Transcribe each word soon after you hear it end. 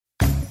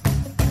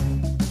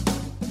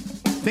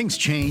Things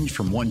change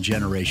from one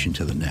generation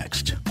to the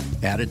next.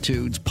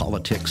 Attitudes,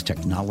 politics,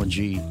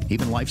 technology,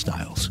 even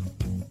lifestyles.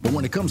 But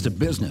when it comes to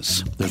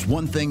business, there's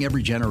one thing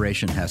every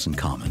generation has in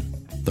common: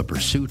 the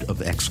pursuit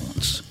of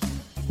excellence.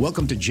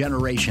 Welcome to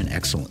Generation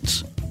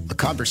Excellence, a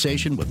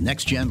conversation with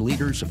next-gen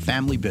leaders of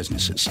family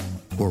businesses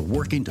who are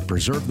working to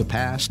preserve the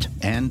past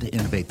and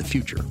innovate the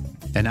future.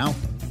 And now,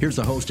 here's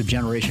the host of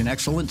Generation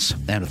Excellence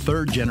and a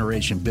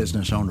third-generation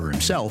business owner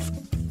himself,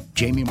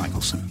 Jamie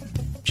Michelson.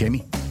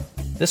 Jamie?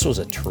 This was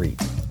a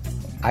treat.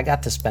 I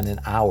got to spend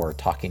an hour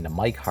talking to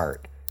Mike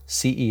Hart,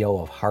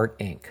 CEO of Hart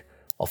Inc.,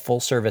 a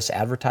full-service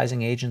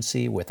advertising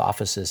agency with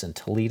offices in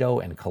Toledo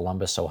and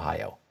Columbus,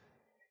 Ohio.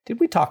 Did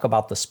we talk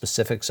about the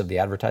specifics of the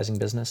advertising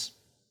business?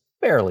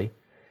 Barely.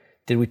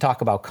 Did we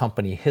talk about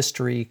company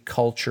history,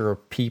 culture,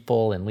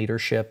 people, and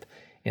leadership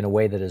in a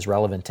way that is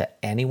relevant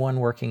to anyone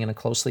working in a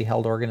closely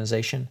held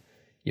organization?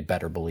 You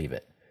better believe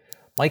it.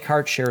 Mike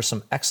Hart shares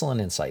some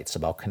excellent insights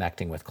about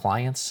connecting with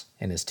clients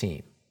and his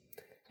team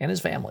and his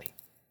family.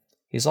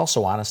 He's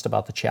also honest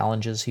about the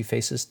challenges he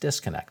faces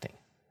disconnecting.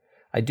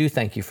 I do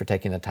thank you for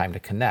taking the time to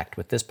connect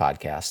with this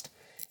podcast,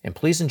 and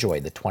please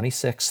enjoy the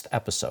 26th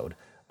episode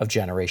of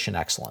Generation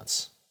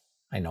Excellence.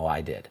 I know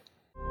I did.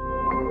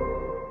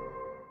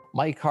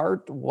 Mike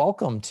Hart,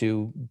 welcome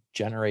to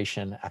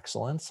Generation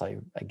Excellence. I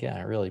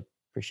really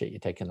appreciate you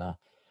taking the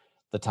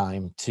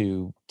time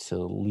to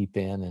leap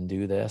in and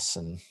do this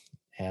and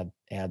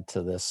add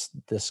to this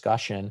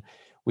discussion.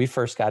 We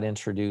first got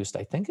introduced,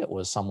 I think it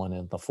was someone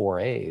in the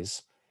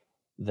 4As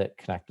that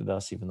connected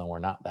us, even though we're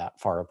not that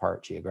far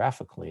apart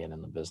geographically and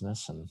in the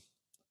business, and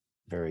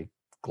very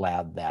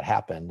glad that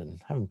happened,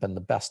 and haven't been the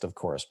best of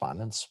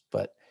correspondents.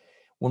 But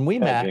when we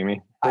met,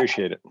 Jamie,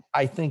 appreciate it.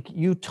 I think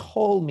you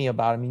told me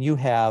about, you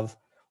have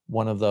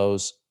one of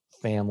those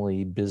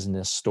family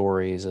business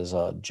stories as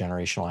a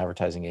generational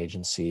advertising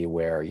agency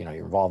where, you're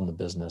involved in the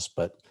business,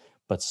 but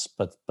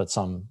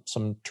some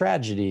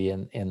tragedy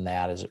in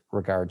that as it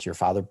regards your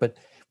father. But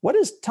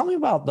tell me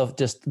about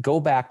just go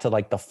back to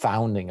like the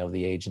founding of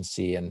the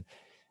agency. And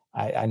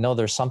I know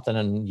there's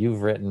something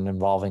you've written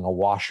involving a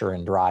washer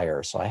and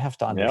dryer. So I have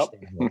to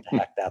understand what the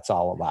heck that's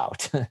all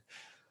about.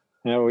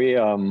 We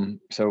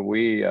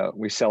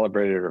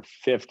celebrated our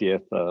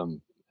 50th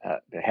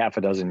half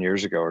a dozen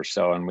years ago or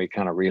so, and we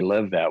kind of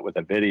relived that with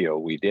a video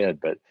we did.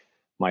 But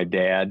my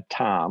dad,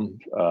 Tom,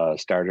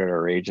 started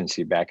our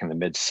agency back in the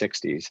mid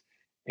 60s.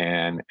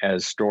 And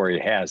as story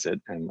has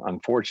it, and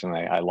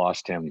unfortunately, I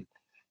lost him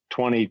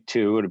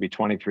 22, it'll be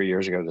 23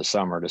 years ago this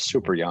summer, at a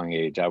super young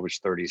age. I was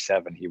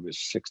 37, he was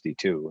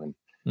 62.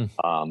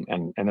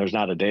 And there's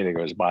not a day that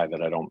goes by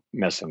that I don't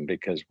miss him,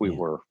 because we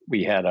were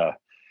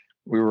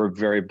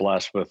very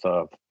blessed with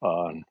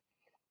an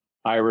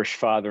Irish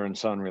father and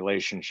son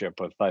relationship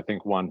with, I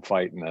think, one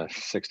fight in the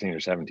 16 or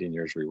 17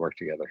 years we worked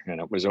together. And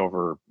it was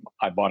over,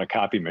 I bought a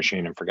copy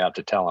machine and forgot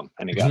to tell him,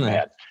 and he got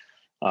mad.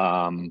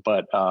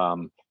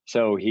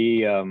 So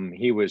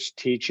he was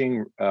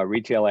teaching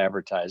retail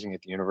advertising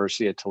at the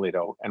University of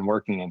Toledo and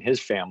working in his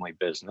family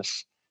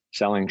business,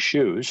 selling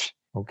shoes.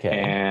 Okay.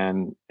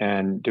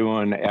 And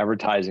doing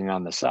advertising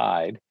on the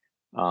side,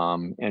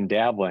 and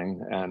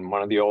dabbling in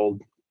one of the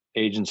old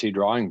agency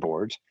drawing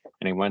boards.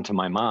 And he went to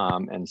my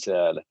mom and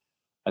said,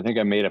 I think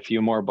I made a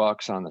few more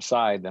bucks on the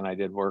side than I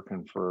did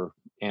working for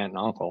aunt and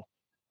uncle.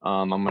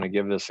 I'm going to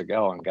give this a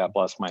go. And God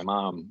bless my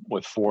mom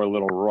with 4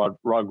 little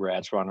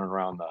rugrats running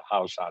around the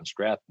house on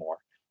Strathmore.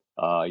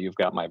 You've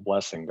got my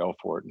blessing, go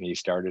for it. And he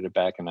started it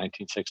back in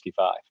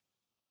 1965.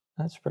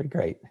 That's pretty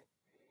great.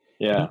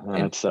 Yeah,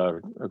 and it's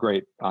a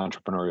great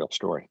entrepreneurial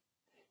story.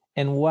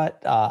 And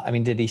what,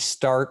 did he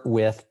start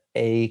with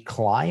a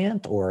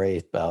client or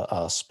a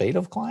spate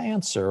of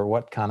clients, or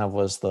what kind of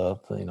was the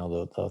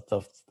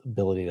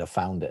ability to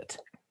found it?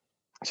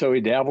 So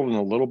he dabbled in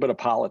a little bit of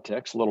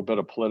politics, a little bit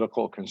of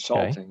political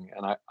consulting.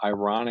 Okay. And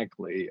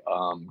ironically,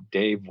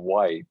 Dave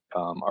White,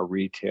 a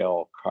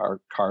retail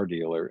car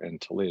dealer in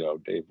Toledo,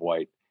 Dave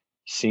White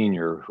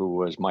Sr., who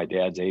was my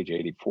dad's age,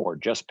 84,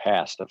 just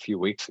passed a few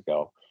weeks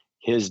ago.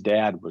 His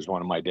dad was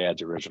one of my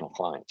dad's original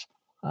clients.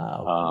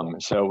 Oh,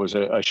 so it was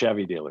a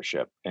Chevy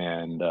dealership,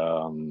 and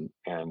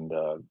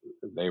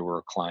they were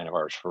a client of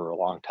ours for a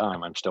long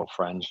time. I'm still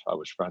friends. I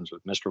was friends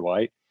with Mr.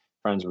 White,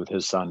 friends with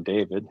his son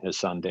David. His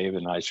son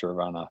David and I serve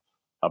on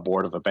a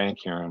board of a bank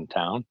here in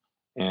town,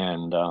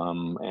 and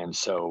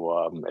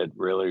so it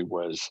really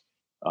was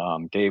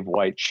Dave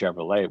White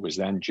Chevrolet. It was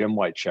then Jim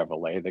White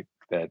Chevrolet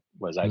that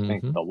was, I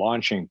think, the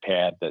launching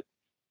pad that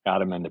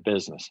got him into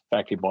business. In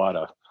fact, he bought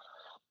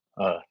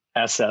a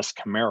SS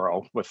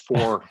Camaro with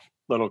 4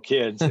 little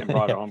kids and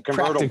brought it home.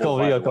 Convertible,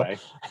 by the way.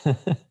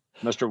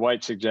 Mr.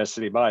 White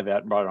suggested he buy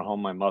that and brought it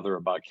home. My mother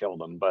about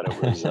killed him, but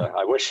it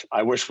was,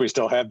 I wish we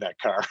still had that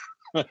car.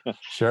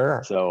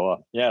 Sure. So,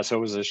 so it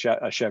was a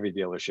Chevy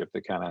dealership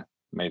that kind of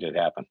made it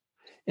happen.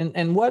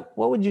 And what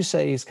would you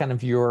say is kind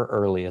of your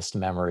earliest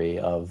memory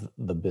of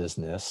the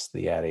business,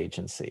 the ad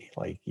agency,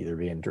 like either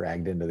being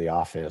dragged into the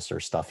office or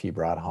stuff you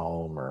brought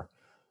home, or?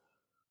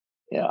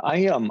 Yeah,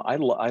 I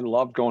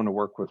love going to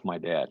work with my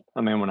dad.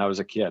 I mean, when I was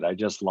a kid, I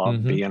just loved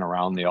Mm-hmm. being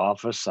around the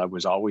office. I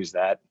was always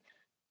that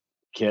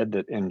kid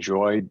that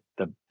enjoyed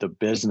the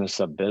business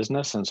of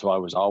business, and so I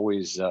was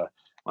always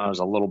when I was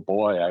a little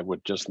boy, I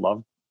would just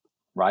love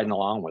riding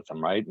along with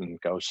him, right, and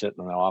go sit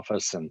in the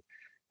office and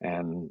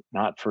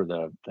not for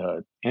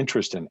the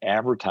interest in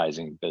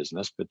advertising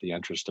business, but the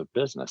interest of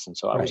business. And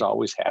so I was Right.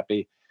 always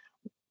happy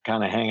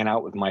kind of hanging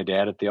out with my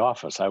dad at the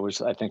office.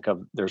 I think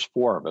of there's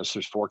four of us,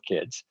 there's four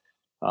kids.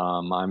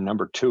 I'm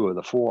number two of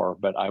the four,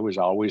 but I was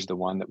always the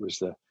one that was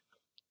the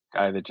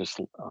guy that just,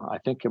 I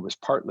think it was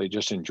partly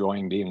just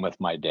enjoying being with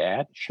my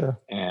dad. Sure.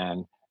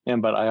 And,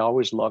 but I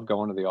always loved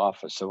going to the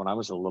office. So when I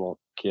was a little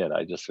kid,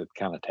 I just would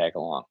kind of tag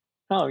along.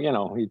 Oh,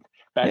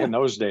 back Yeah. in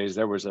those days,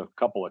 there was a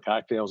couple of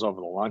cocktails over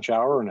the lunch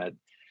hour, and at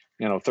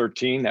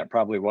 13, that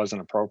probably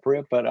wasn't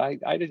appropriate, but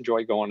I'd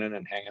enjoy going in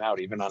and hanging out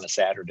even on a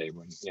Saturday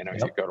when, you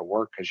Yep. go to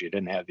work because you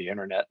didn't have the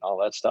internet and all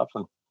that stuff.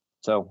 And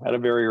so at a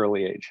very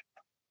early age.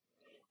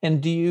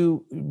 And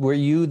were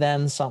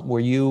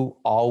you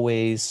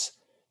always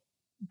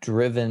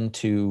driven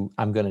to,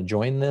 I'm going to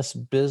join this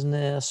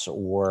business,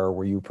 or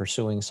were you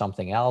pursuing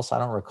something else? I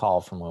don't recall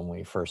from when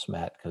we first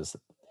met because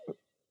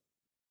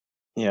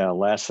Yeah,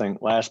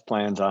 last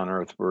plans on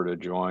earth were to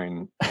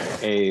join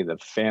the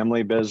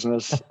family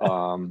business.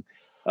 And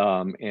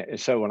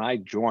so when I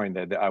joined,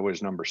 that I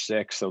was number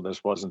six, so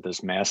this wasn't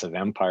this massive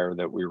empire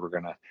that we were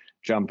going to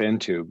jump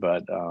into.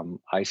 But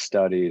I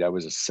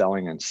was a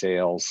selling and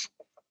sales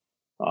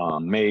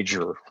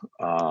major,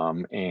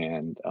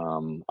 and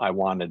I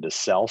wanted to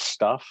sell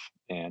stuff,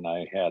 and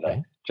I had a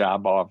okay.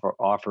 job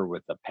offer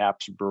with the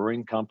Pabst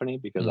Brewing Company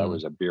because I Mm,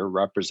 was a beer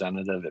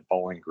representative at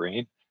Bowling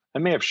Green. I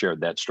may have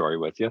shared that story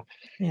with you,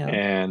 yeah.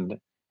 and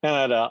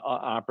I had an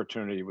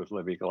opportunity with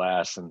Livy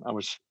Glass, and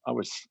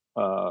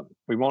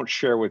we won't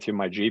share with you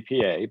my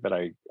GPA, but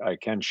I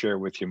can share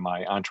with you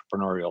my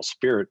entrepreneurial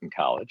spirit in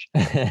college,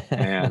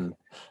 and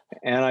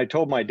I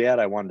told my dad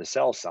I wanted to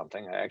sell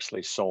something. I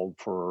actually sold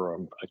for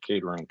a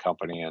catering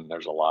company, and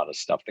there's a lot of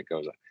stuff that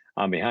goes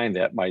on behind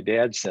that. My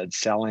dad said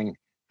selling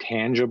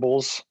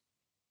tangibles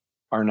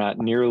are not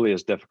nearly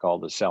as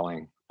difficult as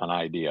selling an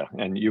idea,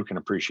 and you can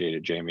appreciate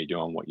it, Jamie,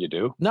 doing what you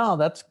do. No,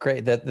 that's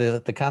great. That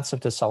the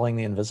concept of selling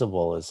the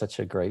invisible is such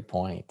a great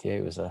point. Yeah,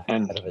 he was ahead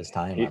And of his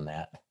time he on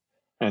that.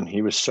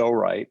 he was so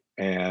right.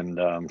 And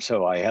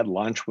so I had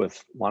lunch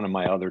with one of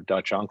my other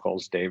Dutch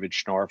uncles, David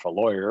Schnorf, a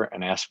lawyer,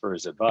 and asked for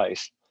his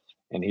advice.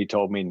 And he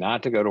told me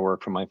not to go to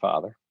work for my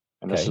father.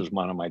 And this Okay. is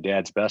one of my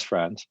dad's best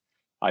friends.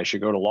 I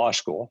should go to law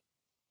school.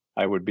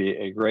 I would be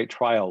a great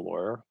trial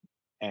lawyer.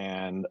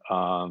 And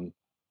um,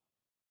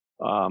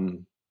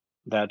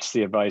 that's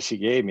the advice he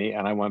gave me.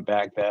 And I went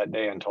back that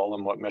day and told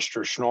him what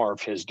Mr.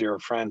 Schnorf, his dear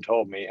friend,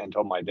 told me, and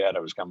told my dad I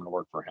was coming to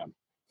work for him.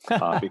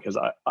 Because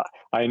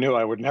I knew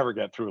I would never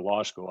get through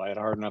law school. I had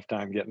a hard enough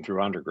time getting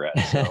through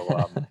undergrad.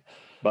 So,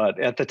 but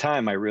at the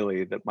time,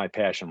 that my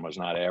passion was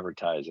not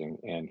advertising,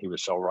 and he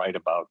was so right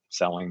about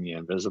selling the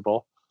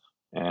invisible.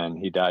 And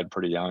he died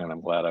pretty young, and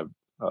I'm glad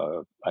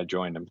I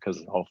joined him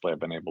because hopefully I've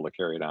been able to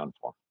carry it on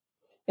for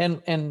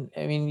And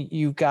I mean,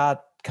 you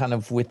got kind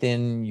of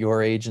within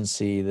your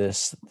agency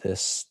this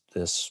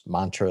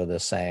mantra,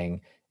 this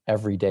saying,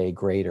 "Every day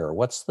greater."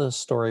 What's the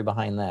story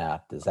behind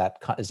that? Is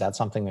that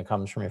something that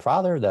comes from your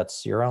father?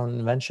 That's your own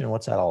invention?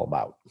 What's that all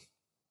about?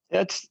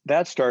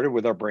 That started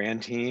with our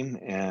brand team,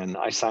 and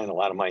I sign a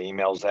lot of my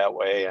emails that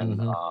way. And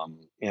Hmm.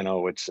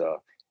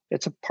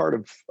 it's a part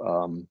of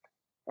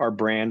our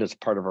brand. It's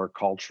part of our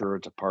culture.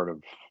 It's a part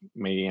of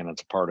me, and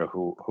it's a part of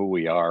who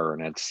we are.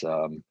 And it's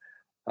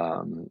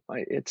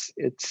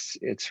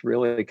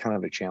really kind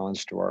of a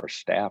challenge to our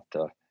staff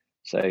to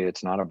say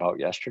it's not about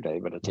yesterday,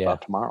 but it's Yeah.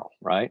 about tomorrow,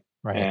 right?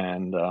 Right.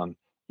 And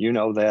you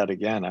know that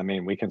again. I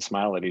mean, we can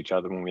smile at each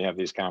other when we have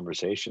these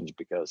conversations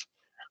because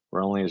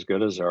we're only as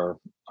good as our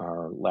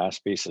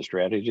last piece of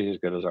strategy, as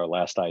good as our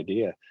last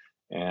idea.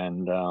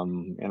 And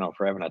if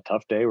we're having a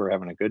tough day, we're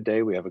having a good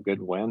day, we have a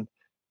good win.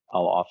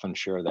 I'll often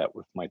share that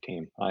with my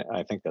team.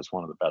 I think that's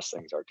one of the best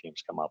things our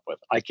teams come up with.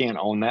 I can't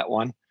own that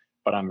one,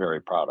 but I'm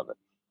very proud of it.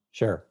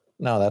 Sure.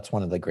 No, that's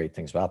one of the great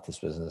things about this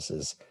business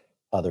is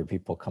other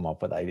people come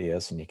up with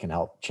ideas and you can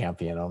help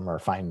champion them or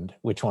find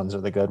which ones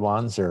are the good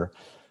ones, or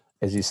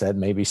as you said,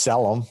 maybe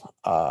sell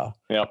them.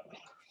 Yep.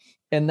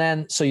 And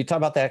then, so you talk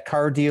about that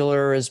car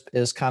dealer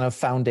is kind of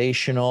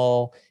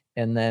foundational.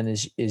 And then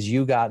as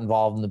you got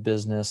involved in the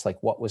business,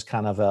 like what was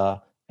kind of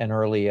an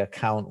early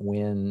account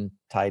win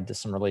tied to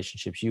some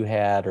relationships you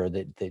had, or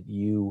that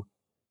you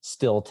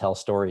still tell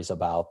stories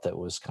about that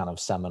was kind of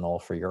seminal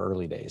for your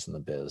early days in the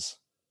biz?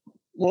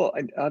 Well,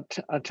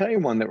 I'll tell you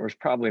one that was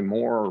probably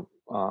more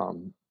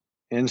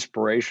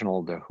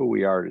inspirational to who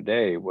we are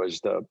today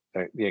was the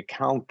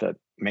account that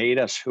made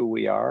us who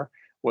we are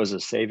was a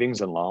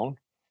savings and loan.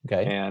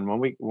 Okay. And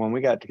when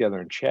we got together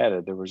and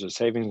chatted, there was a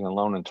savings and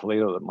loan in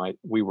Toledo that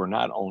we were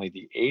not only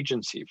the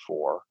agency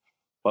for,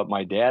 but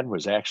my dad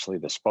was actually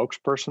the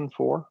spokesperson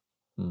for.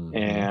 Hmm.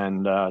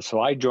 And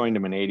so I joined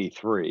him in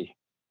 '83,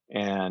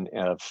 And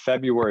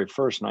February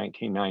 1st,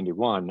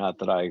 1991, not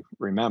that I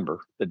remember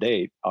the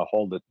date, I'll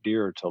hold it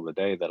dear till the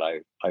day that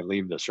I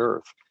leave this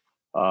earth.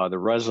 The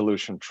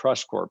Resolution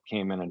Trust Corp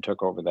came in and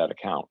took over that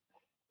account.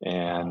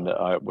 And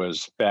it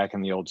was back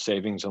in the old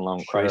savings and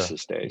loan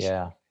crisis days.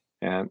 Yeah.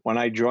 And when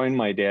I joined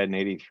my dad in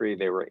 83,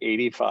 they were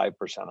 85%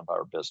 of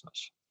our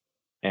business.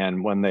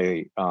 And when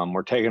they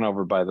were taken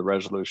over by the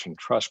Resolution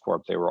Trust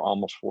Corp, they were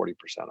almost 40%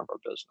 of our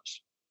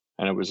business.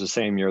 And it was the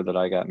same year that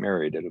I got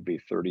married. It'll be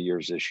 30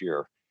 years this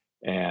year.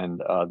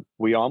 And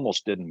we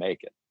almost didn't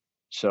make it.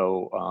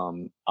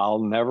 So I'll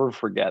never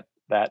forget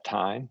that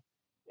time.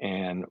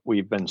 And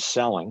we've been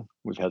selling.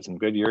 We've had some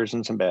good years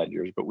and some bad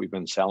years, but we've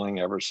been selling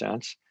ever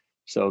since.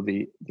 So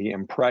the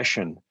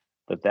impression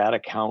that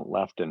account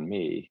left in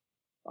me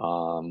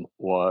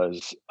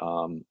was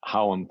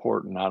how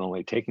important not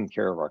only taking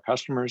care of our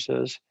customers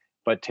is,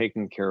 but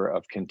taking care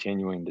of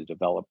continuing to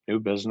develop new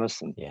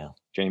business. And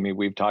Jamie,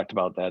 we've talked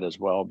about that as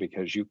well,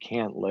 because you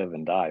can't live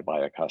and die by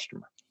a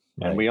customer.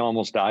 Right. And we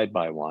almost died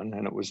by one,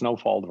 and it was no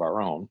fault of our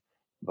own,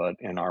 but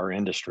in our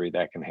industry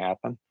that can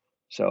happen.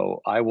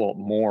 So I will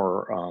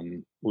more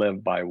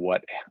live by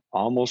what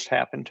almost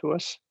happened to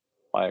us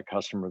by a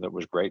customer that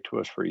was great to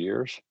us for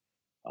years.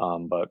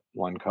 But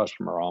one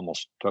customer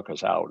almost took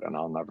us out, and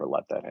I'll never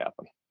let that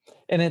happen.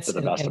 And it's to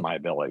the best of my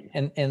ability.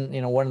 And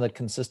one of the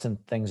consistent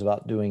things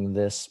about doing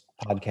this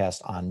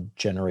podcast on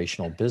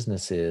generational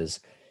businesses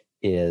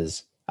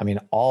is,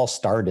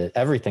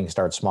 everything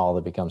starts small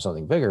to become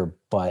something bigger,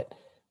 but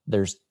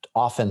there's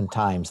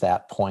oftentimes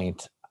that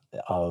point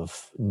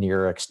of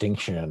near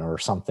extinction or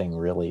something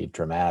really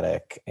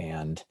dramatic.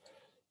 And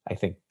I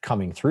think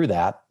coming through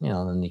that,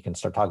 then you can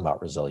start talking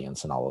about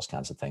resilience and all those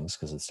kinds of things,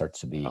 because it starts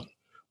to be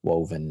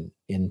woven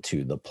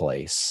into the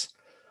place.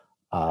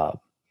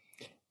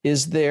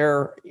 Is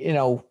there,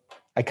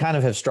 I kind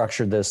of have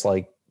structured this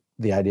like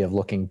the idea of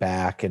looking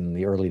back in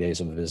the early days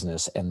of a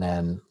business and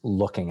then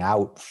looking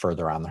out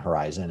further on the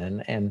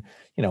horizon. And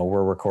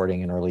we're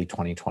recording in early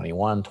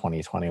 2021.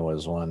 2020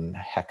 was one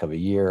heck of a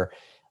year.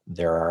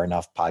 There are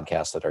enough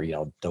podcasts that are,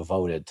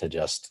 devoted to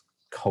just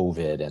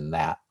COVID and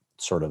that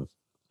sort of,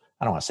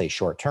 I don't want to say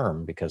short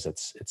term, because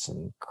it's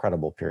an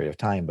incredible period of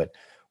time, but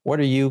what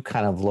are you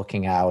kind of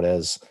looking out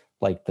as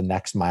like the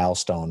next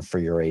milestone for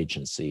your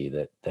agency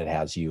that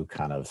has you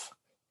kind of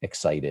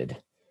excited?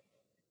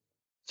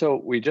 So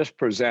we just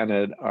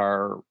presented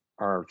our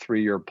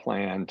 3-year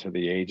plan to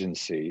the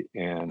agency,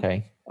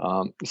 and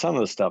some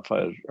of the stuff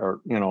are a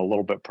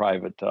little bit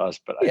private to us,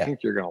 but I think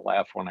you're going to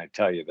laugh when I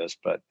tell you this.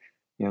 But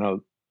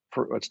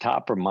what's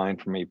top of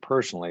mind for me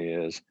personally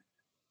is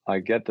I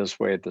get this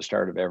way at the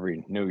start of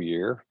every new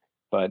year,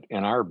 but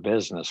in our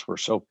business we're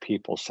so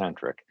people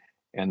centric,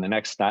 and the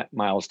next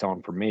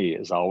milestone for me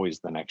is always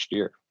the next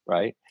year,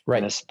 right?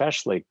 And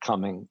especially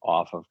coming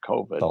off of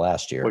COVID, the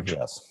last year,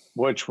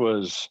 which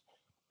was.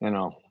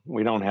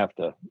 We don't have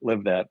to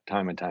live that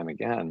time and time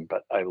again,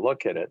 but I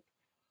look at it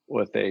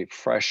with a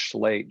fresh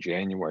slate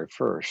January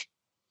 1st.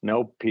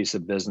 No piece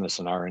of business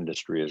in our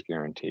industry is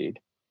guaranteed.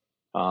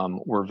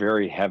 We're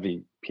very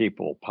heavy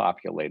people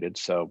populated,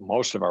 so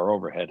most of our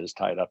overhead is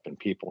tied up in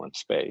people and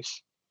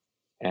space.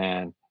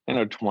 And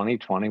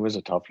 2020 was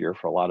a tough year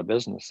for a lot of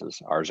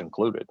businesses, ours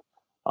included.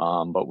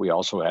 But we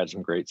also had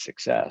some great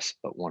success.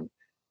 But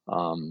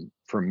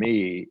for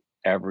me,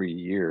 every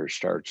year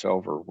starts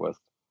over with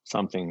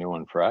something new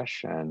and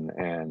fresh.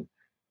 And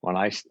when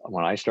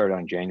I started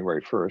on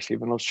January 1st,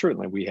 even though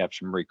certainly we have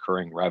some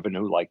recurring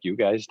revenue like you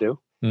guys do,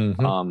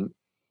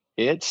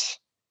 it's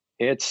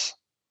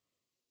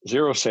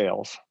zero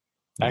sales,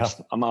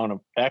 X amount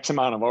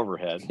of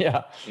overhead.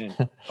 Yeah.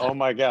 And, oh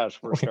my gosh,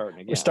 we're starting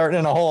again. We're starting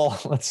in a hole.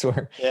 That's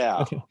where.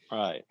 Yeah.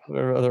 Right.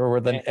 We're a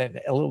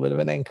little bit of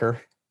an anchor.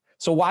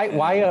 So why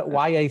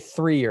a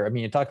 3-year? I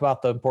mean, you talk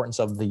about the importance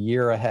of the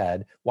year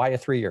ahead. Why a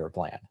 3-year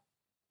plan?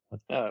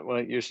 Well,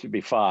 it used to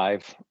be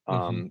 5.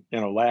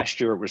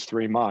 Last year it was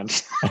 3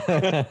 months.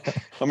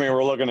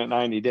 We're looking at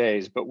 90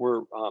 days, but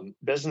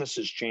business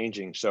is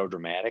changing so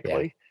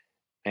dramatically.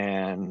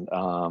 And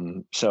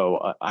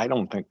so I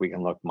don't think we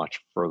can look much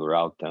further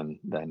out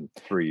than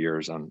 3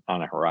 years on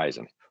a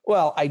horizon.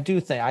 Well, I do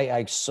think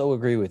I so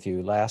agree with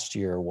you. Last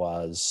year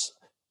was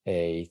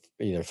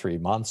either 3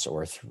 months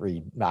or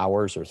 3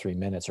 hours or 3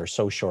 minutes or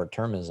so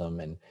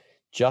short-termism, and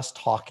just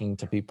talking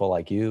to people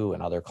like you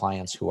and other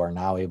clients who are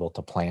now able to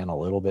plan a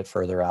little bit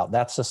further out.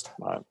 That's just,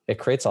 it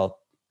creates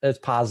it's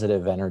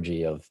positive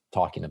energy of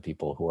talking to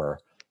people who are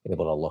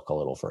able to look a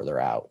little further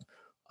out.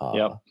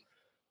 And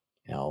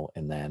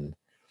then,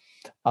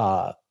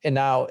 and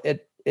now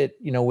it,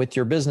 with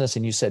your business,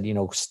 and you said,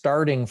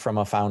 starting from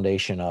a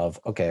foundation of,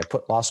 okay, I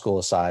put law school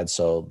aside.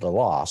 So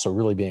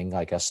really being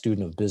like a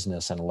student of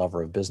business and a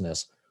lover of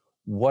business,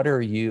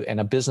 and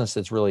a business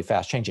that's really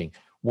fast changing,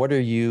 what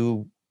are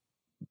you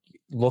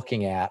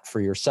looking at for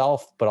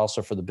yourself, but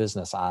also for the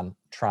business on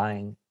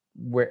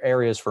where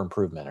areas for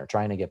improvement or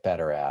trying to get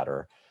better at,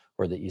 or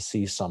that you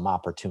see some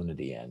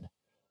opportunity in?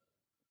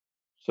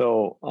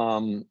 So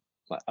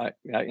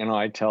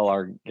I tell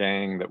our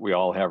gang that we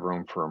all have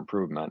room for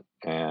improvement,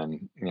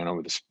 and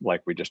with this,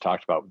 like we just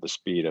talked about, with the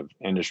speed of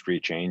industry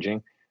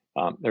changing,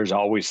 there's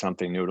always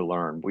something new to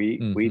learn. We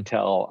Hmm.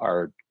 tell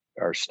our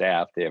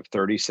staff they have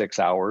 36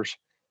 hours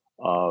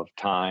of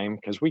time,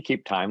 because we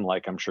keep time,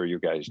 like I'm sure you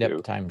guys Yep. do.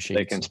 Time They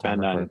sheets can and time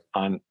spend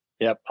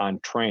record. on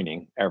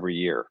training every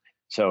year.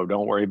 So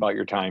don't worry about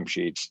your time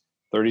sheets.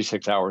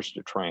 36 hours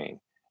to train.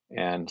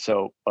 And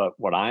so, but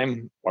what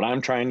I'm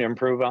trying to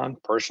improve on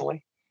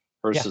personally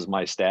Yeah. versus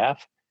my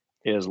staff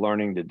is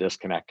learning to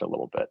disconnect a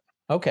little bit.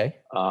 Okay.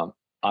 Um,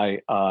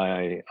 I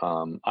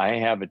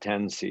have a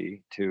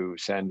tendency to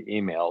send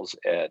emails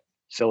at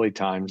silly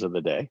times of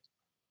the day,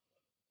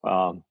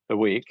 the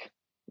week.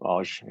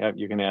 Well,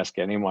 you can ask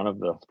any one of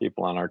the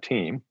people on our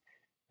team,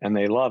 and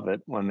they love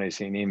it when they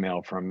see an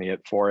email from me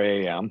at 4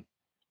 a.m.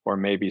 or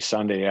maybe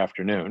Sunday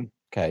afternoon.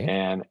 Okay.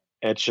 And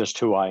it's just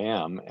who I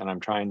am. And I'm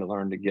trying to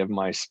learn to give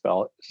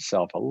myself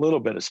a little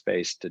bit of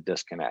space to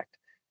disconnect.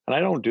 And I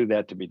don't do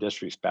that to be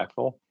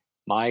disrespectful.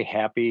 My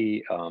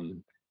happy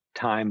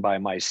time by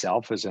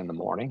myself is in the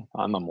morning.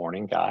 I'm a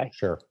morning guy.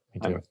 Sure.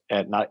 Me I'm too.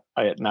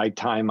 at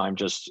nighttime.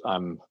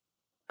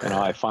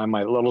 I find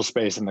my little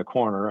space in the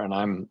corner,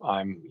 and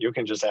you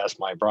can just ask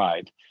my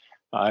bride.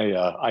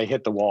 I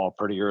hit the wall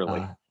pretty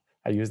early.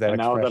 I use that And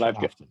expression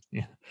often.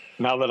 Yeah.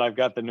 now that I've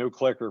got the new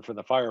clicker for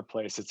the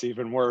fireplace, it's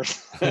even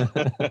worse.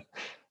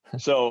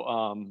 So,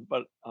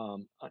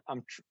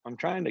 I'm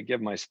trying to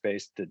give my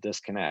space to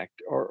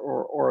disconnect,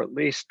 or at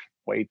least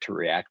wait to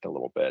react a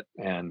little bit.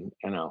 And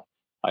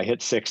I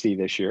hit 60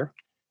 this year.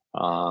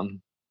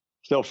 Um,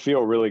 Still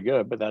feel really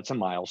good, but that's a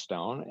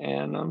milestone.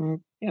 And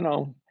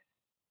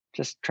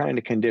just trying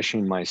to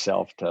condition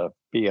myself to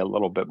be a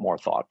little bit more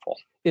thoughtful.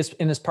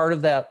 Is part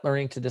of that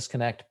learning to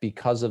disconnect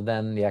because of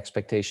then the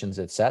expectations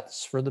it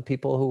sets for the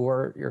people who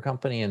are your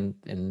company, and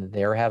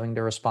they're having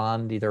to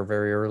respond either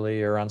very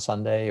early or on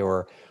Sunday,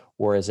 or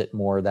is it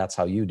more that's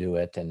how you do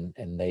it, and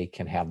they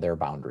can have their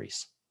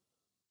boundaries?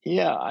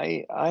 Yeah,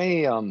 I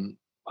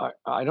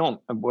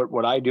don't,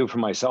 what I do for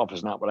myself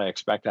is not what I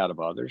expect out of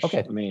others.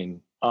 Okay. I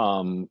mean,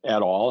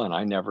 at all, and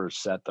I never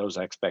set those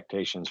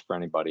expectations for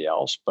anybody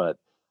else. But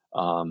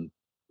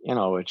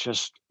it's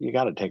just, you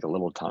got to take a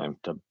little time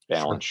to Sure.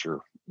 balance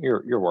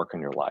your work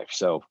and your life.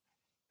 So,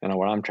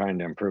 what I'm trying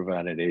to improve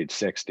on at age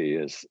 60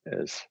 is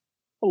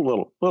a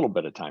little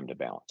bit of time to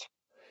balance.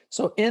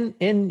 So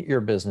in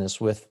your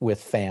business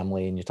with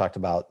family, and you talked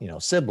about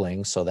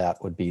siblings, so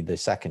that would be the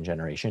second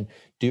generation.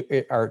 Do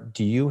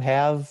you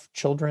have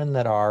children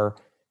that are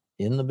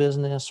in the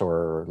business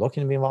or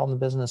looking to be involved in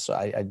the business?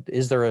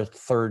 Is there a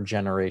third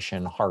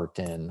generation Heart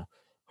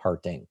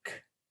Inc?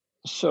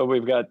 So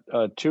we've got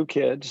two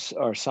kids.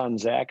 Our son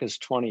Zach is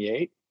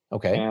 28,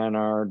 Okay. and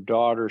our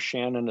daughter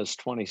Shannon is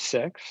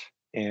 26.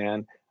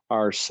 And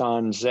our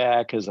son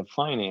Zach is a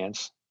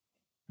finance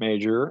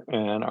major,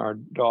 and our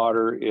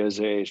daughter is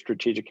a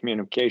strategic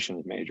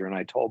communications major. And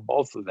I told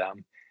both of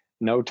them,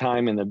 no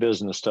time in the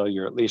business till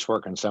you're at least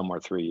working somewhere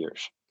 3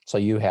 years. So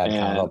you had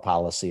kind of a And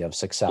policy of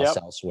success yep,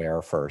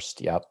 elsewhere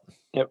first. Yep.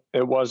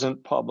 it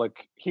wasn't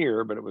public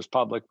here, but it was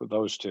public with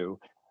those two.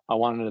 I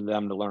wanted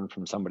them to learn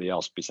from somebody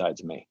else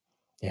besides me.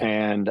 Yeah.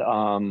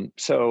 And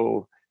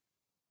so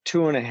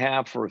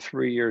 2.5 or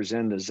 3 years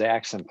into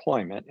Zach's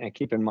employment, and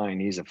keep in mind,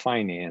 he's a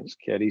finance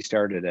kid. He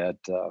started at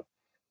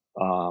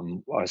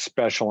a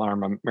special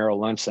arm of Merrill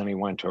Lynch, then he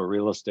went to a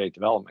real estate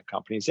development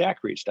company. Zach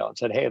reached out and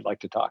said, "Hey, I'd like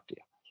to talk to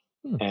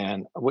you." Hmm.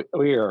 And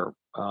we are,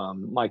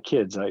 my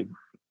kids,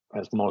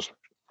 as most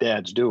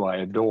dads do, I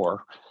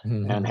adore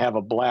and have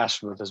a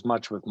blast with, as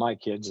much with my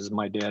kids as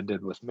my dad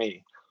did with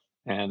me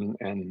and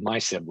my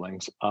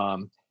siblings.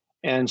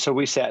 And so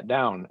we sat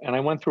down, and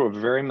I went through a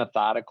very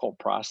methodical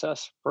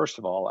process. First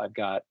of all, I've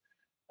got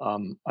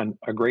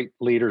a great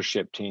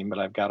leadership team, but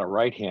I've got a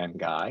right-hand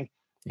guy.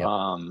 Yep.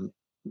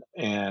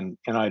 And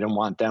I don't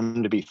want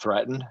them to be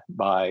threatened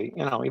by,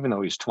 even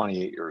though he's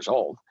 28 years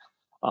old.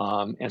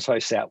 And so I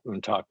sat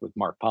and talked with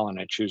Mark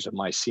Polinich, who's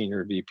my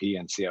senior VP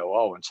and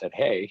COO, and said,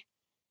 "Hey,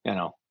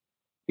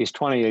 he's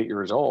 28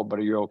 years old, but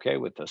are you okay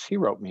with this?" He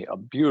wrote me a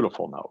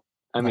beautiful note.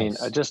 I mean,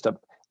 Nice. just a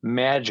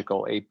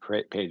magical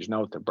 8-page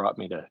note that brought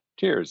me to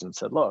tears, and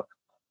said, "Look,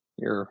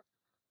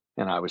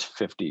 and I was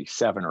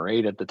 57 or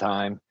 8 at the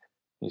time.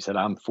 He said,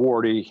 I'm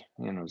 40,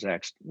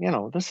 Zach's,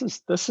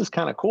 this is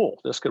kind of cool.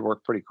 This could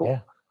work pretty cool."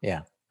 Yeah.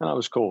 Yeah. And I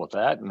was cool with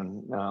that,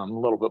 and a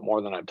little bit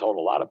more than I've told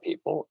a lot of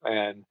people.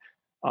 And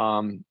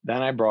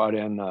then I brought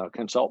in a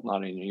consultant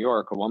out in New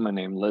York, a woman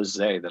named Liz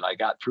Zay, that I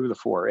got through the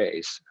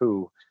 4As,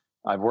 who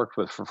I've worked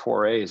with for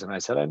 4As. And I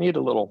said, I need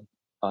a little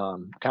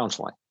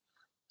counseling.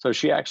 So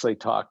she actually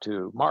talked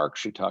to Mark,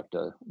 she talked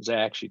to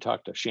Zach, she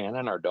talked to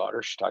Shannon, our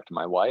daughter, she talked to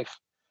my wife,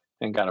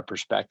 and got a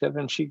perspective.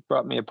 And she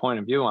brought me a point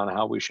of view on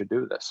how we should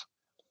do this.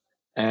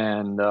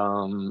 And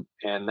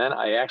then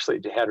I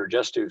actually had her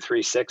just do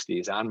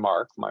 360s on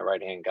Mark, my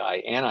right hand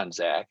guy, and on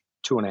Zach.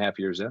 2.5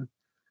 years in,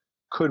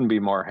 couldn't be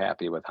more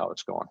happy with how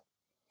it's going.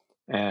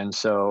 And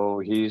so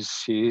he's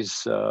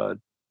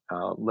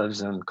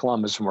lives in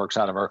Columbus and works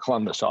out of our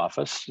Columbus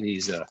office.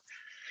 He's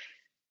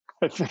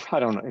I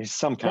don't know. He's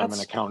some kind of an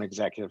That's account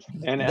executive,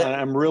 and that,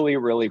 I'm really,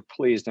 really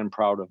pleased and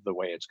proud of the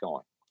way it's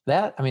going.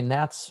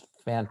 that's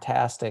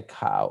fantastic.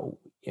 How,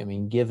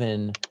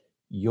 given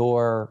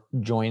you're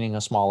joining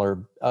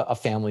a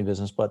family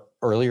business, but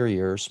earlier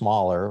years,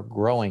 smaller,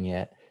 growing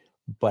it,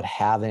 but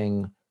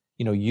having,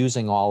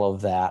 using all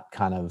of that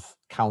kind of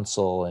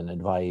counsel and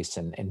advice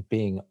and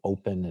being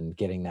open and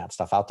getting that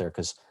stuff out there.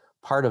 Because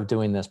part of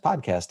doing this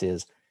podcast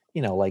is,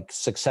 like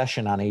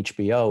Succession on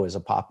HBO is a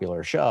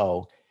popular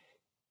show.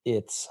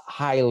 It's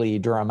highly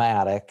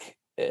dramatic,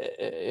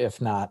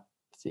 if not,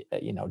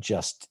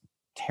 just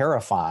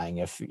terrifying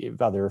if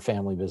other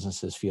family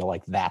businesses feel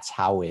like that's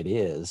how it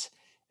is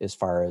as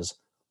far as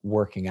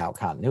working out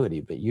continuity.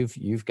 But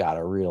you've got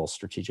a real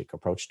strategic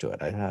approach to it.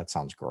 That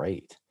sounds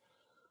great.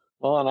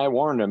 Well, and I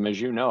warned him, as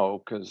you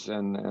know, because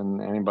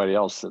and anybody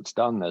else that's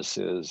done this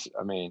is,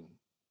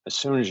 as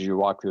soon as you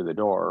walk through the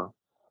door,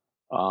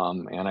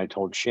 and I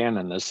told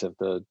Shannon this, if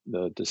the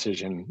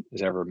decision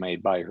is ever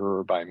made by her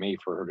or by me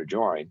for her to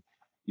join,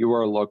 you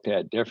are looked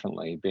at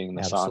differently being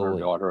the son or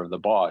daughter of the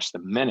boss the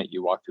minute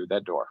you walk through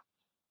that door.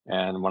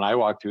 And when I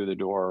walked through the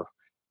door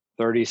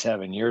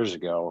 37 years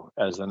ago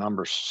as the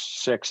number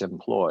 6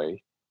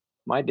 employee,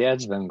 my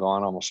dad's been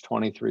gone almost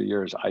 23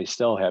 years. I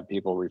still have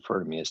people refer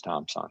to me as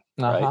Tom's son.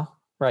 Right.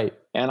 Right.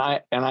 And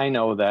I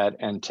know that.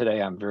 And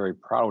today I'm very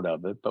proud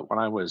of it. But when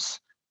I was,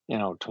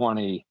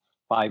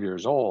 25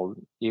 years old,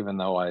 even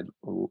though I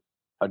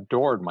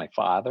adored my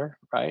father,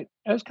 right,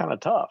 it was kind of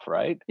tough,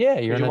 right? Yeah.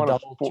 You're an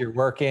adult, you're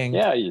working.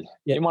 Yeah. You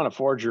want to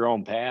forge your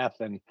own path,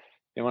 and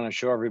you want to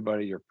show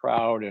everybody you're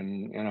proud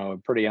and, a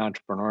pretty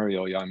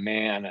entrepreneurial young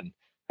man, and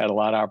had a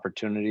lot of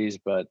opportunities.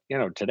 But,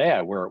 today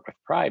I wear it with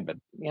pride. But,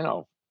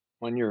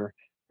 when you're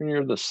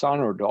the son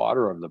or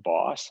daughter of the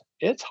boss,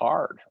 it's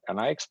hard. And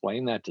I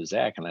explained that to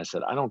Zach, and I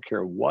said, I don't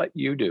care what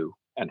you do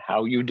and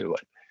how you do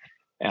it.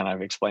 And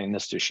I've explained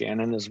this to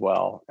Shannon as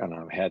well. And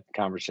I've had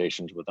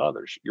conversations with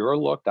others. You're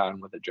looked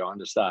on with a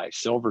jaundiced eye.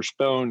 Silver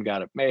spoon,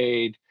 got it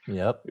made.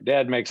 Yep. Your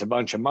dad makes a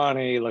bunch of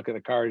money. Look at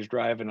the car he's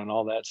driving and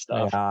all that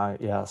stuff.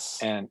 Yes.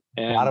 And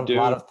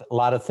a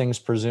lot of things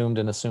presumed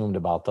and assumed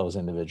about those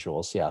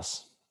individuals.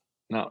 Yes.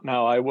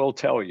 Now I will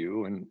tell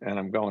you, and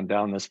I'm going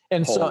down this.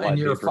 And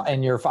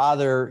your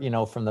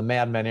father, from the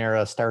Mad Men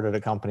era, started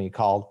a company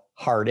called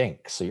Hart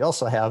Inc. So you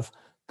also have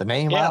the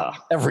name on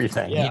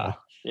everything. Yeah.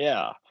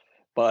 Yeah.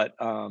 But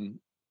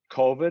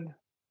COVID,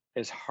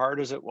 as hard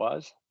as it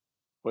was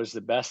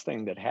the best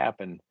thing that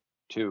happened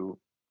to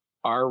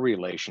our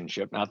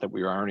relationship. Not that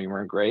we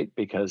weren't great,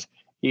 because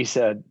he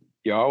said,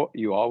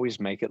 you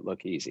always make it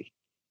look easy.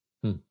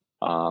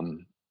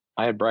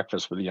 I had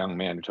breakfast with a young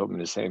man who told me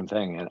the same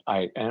thing,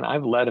 and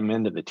I've let him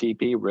into the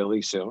TP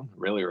really soon,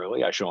 really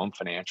early. I show him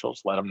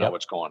financials, let him know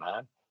what's going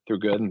on through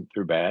good and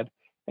through bad.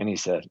 And he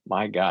said,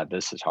 my God,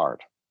 this is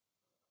hard.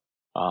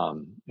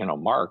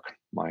 Mark,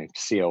 my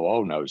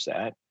COO, knows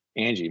that.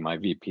 Angie, my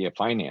VP of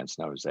finance,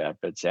 knows that.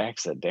 But Zach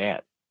said,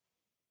 Dad,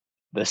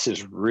 this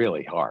is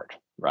really hard,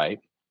 right?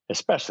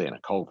 Especially in a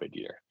COVID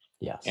year.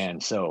 Yes.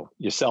 And so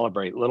you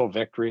celebrate little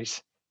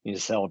victories, you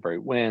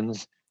celebrate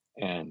wins,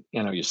 and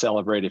you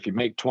celebrate if you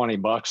make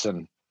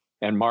 $20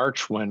 in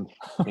March when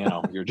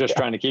you're just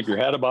trying to keep your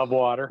head above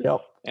water.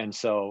 Yep. And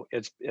so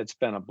it's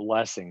been a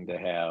blessing to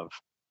have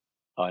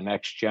a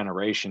next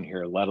generation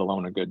here, let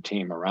alone a good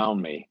team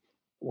around me,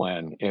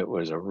 when it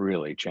was a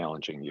really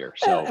challenging year.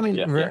 So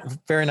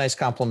very nice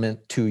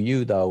compliment to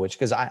you, though, which,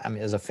 because I'm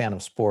as a fan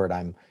of sport,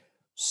 I'm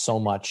so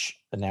much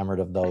enamored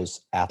of those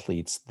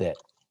athletes that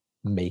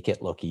make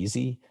it look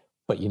easy,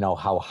 but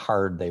how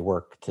hard they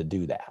work to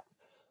do that,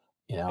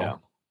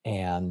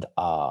 and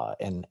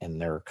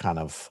they're kind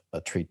of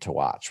a treat to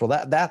watch.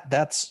 Well,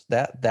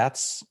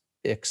 that's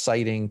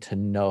exciting to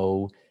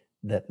know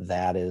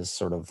that is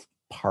sort of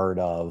part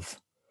of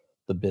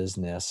the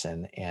business,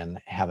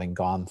 and having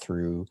gone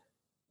through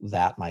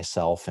that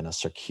myself in a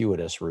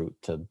circuitous route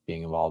to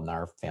being involved in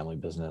our family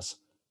business,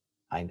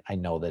 I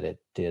know that it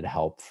did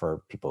help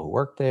for people who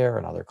work there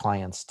and other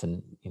clients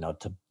to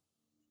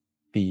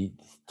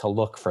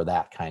look for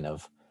that kind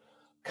of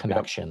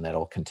connection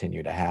that'll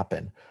continue to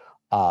happen.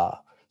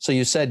 So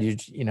you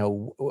said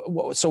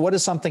so what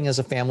is something as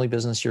a family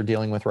business you're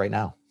dealing with right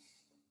now?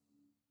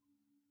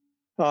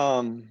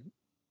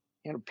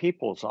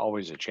 People is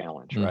always a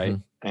challenge, right?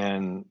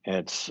 And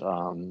it's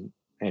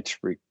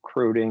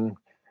recruiting.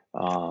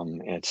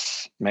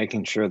 It's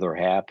making sure they're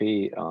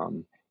happy.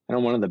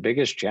 One of the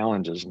biggest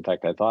challenges, in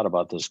fact, I thought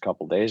about this a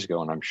couple of days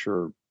ago, and I'm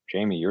sure,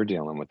 Jamie, you're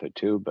dealing with it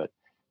too, but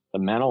the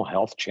mental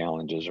health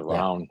challenges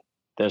around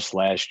this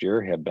last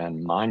year have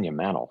been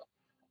monumental.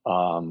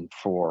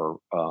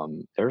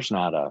 There's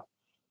not a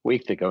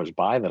week that goes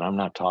by that I'm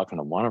not talking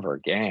to one of our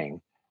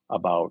gang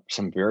about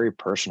some very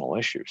personal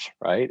issues,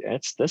 right?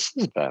 This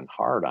has been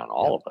hard on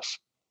all of us.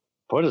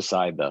 Put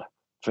aside the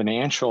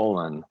financial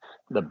and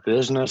the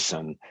business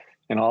and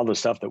all the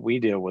stuff that we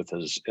deal with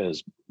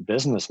as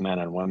businessmen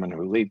and women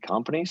who lead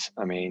companies.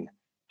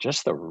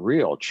 just the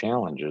real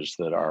challenges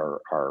that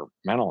our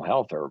mental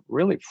health are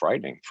really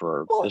frightening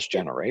for this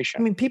generation.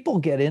 I mean, people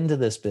get into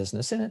this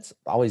business, and it's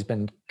always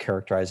been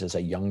characterized as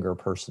a younger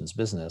person's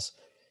business.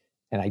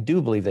 And I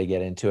do believe they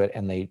get into it,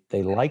 and they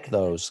like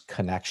those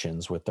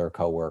connections with their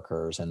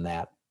coworkers and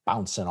that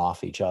bouncing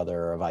off each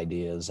other of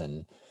ideas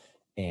and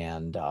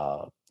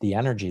the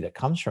energy that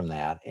comes from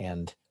that.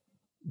 And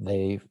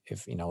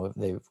if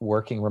they're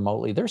working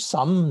remotely, there's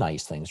some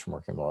nice things from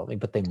working remotely,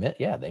 but they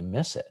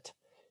miss it.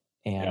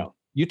 And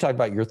you talk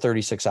about your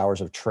 36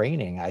 hours of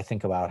training. I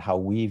think about how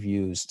we've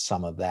used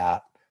some of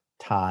that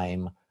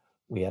time.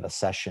 We had a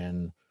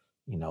session,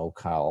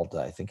 called,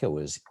 I think it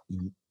was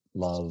Eat,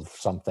 Love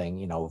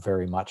something,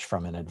 very much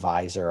from an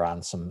advisor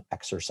on some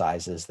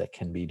exercises that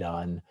can be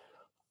done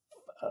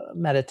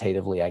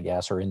meditatively, I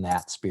guess, or in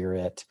that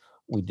spirit.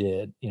 We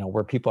did,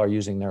 where people are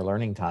using their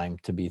learning time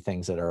to be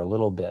things that are a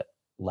little bit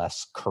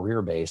less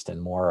career based and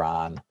more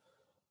on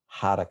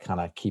how to kind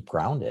of keep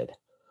grounded.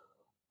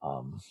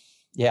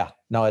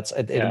 It's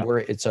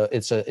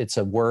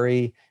a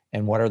worry.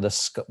 And what are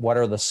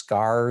the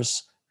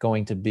scars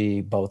going to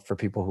be, both for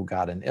people who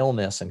got an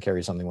illness and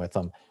carry something with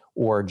them,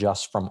 or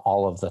just from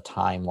all of the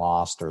time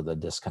lost or the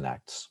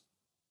disconnects?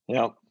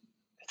 Yep.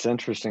 It's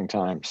interesting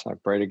times. I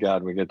pray to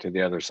God we get to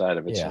the other side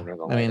of it sooner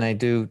than later. I mean, I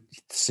do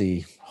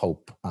see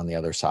hope on the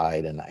other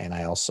side. And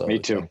I also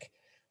think,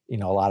 a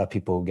lot of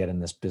people who get in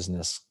this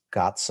business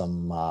got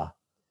some,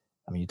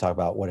 you talk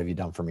about what have you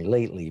done for me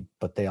lately,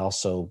 but they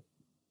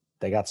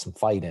got some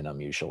fight in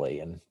them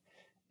usually.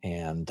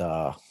 And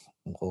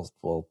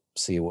we'll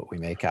see what we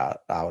make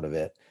out of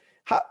it.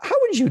 How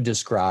would you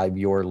describe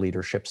your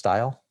leadership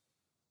style?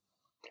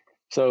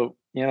 So,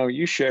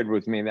 you shared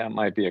with me that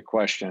might be a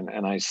question.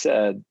 And I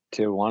said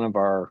to one of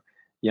our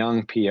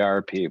young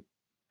PR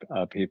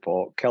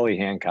people, Kelly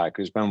Hancock,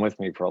 who's been with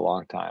me for a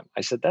long time,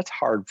 I said, that's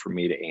hard for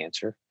me to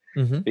answer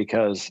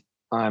because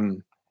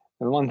and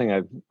one thing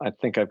I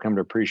think I've come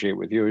to appreciate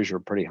with you is you're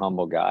a pretty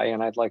humble guy.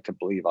 And I'd like to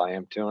believe I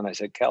am too. And I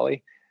said,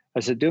 Kelly,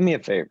 do me a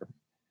favor.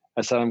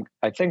 I said,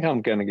 I think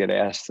I'm going to get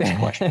asked this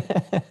question.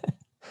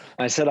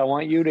 I said, I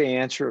want you to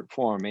answer it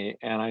for me.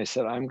 And I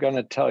said, I'm going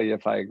to tell you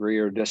if I agree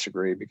or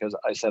disagree, because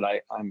I said,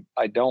 I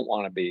don't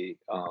want to be,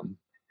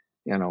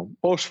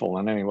 boastful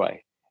in any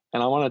way.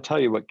 And I want to tell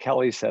you what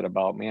Kelly said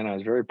about me. And I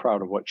was very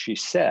proud of what she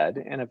said.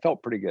 And it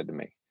felt pretty good to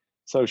me.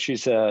 So she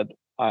said,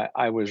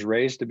 I was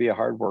raised to be a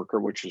hard worker,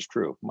 which is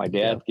true. My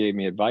dad gave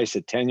me advice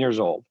at 10 years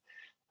old.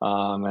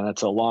 And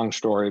it's a long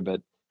story,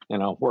 but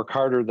work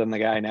harder than the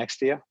guy next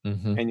to you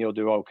and you'll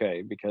do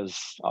okay,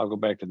 because I'll go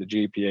back to the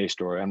GPA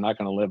story. I'm not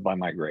going to live by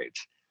my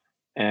grades.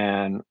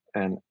 And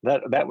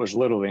that was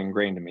literally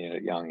ingrained in me at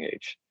a young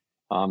age.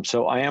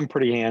 So I am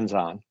pretty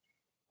hands-on.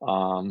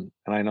 And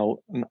I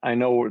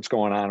know what's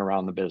going on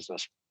around the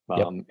business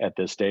at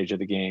this stage of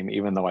the game,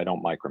 even though I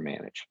don't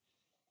micromanage.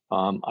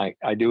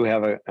 I do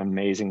have an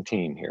amazing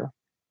team here,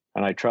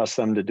 and I trust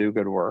them to do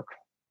good work.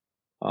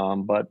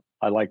 But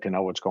I like to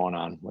know what's going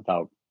on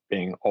without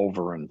being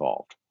over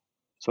involved.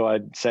 So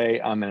I'd say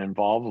I'm an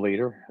involved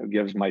leader who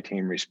gives my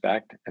team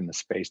respect and the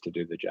space to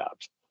do the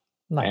jobs.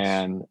 Nice.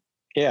 And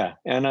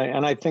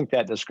I think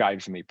that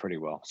describes me pretty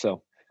well.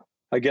 So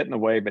I get in the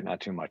way, but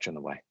not too much in the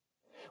way.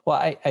 Well,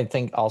 I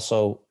think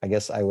also, I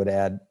guess I would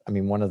add,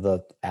 one of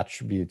the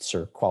attributes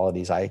or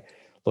qualities I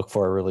look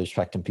for or really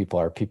respect in people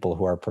are people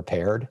who are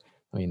prepared.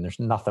 There's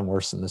nothing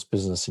worse in this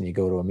business than you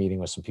go to a meeting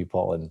with some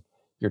people and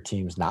your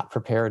team's not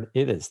prepared.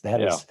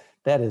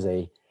 That is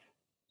a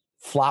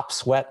flop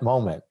sweat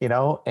moment,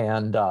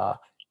 and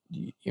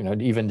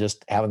even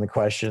just having the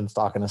questions,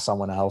 talking to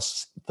someone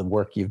else, the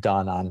work you've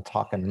done on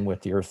talking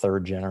with your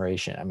third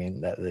generation.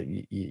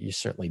 You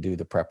certainly do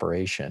the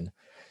preparation.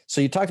 So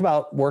you talked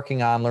about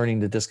working on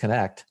learning to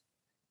disconnect.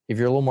 If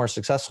you're a little more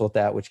successful at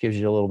that, which gives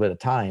you a little bit of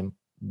time,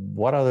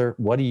 what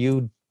do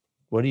you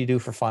do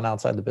for fun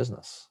outside the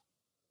business?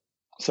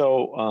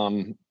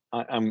 So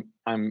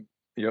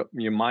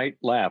you might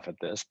laugh at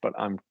this, but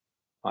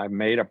I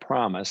made a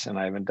promise and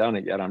I haven't done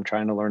it yet. I'm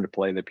trying to learn to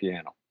play the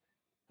piano.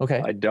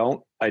 Okay. I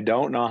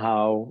don't know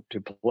how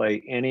to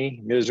play any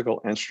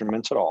musical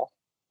instruments at all.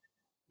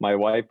 My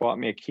wife bought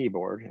me a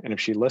keyboard, and if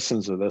she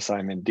listens to this,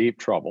 I'm in deep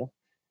trouble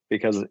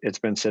because it's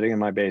been sitting in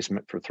my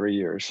basement for 3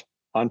 years,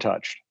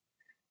 untouched.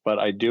 But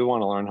I do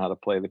want to learn how to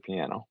play the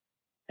piano.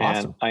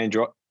 Awesome. And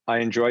I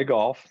enjoy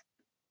golf.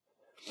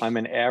 I'm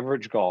an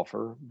average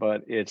golfer,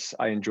 but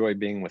I enjoy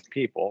being with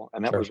people.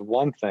 And that was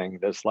one thing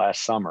this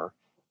last summer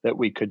that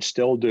we could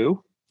still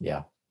do.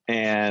 Yeah.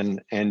 And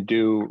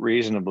do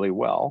reasonably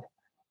well.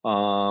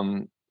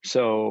 And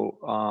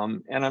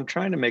I'm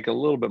trying to make a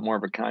little bit more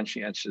of a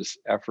conscientious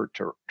effort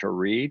to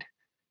read,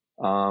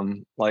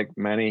 like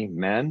many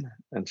men.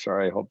 And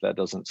sorry, I hope that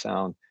doesn't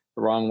sound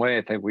the wrong way.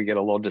 I think we get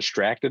a little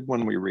distracted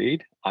when we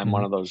read. I'm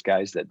one of those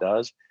guys that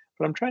does,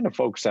 but I'm trying to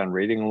focus on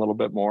reading a little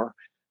bit more,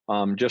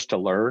 just to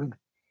learn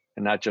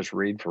and not just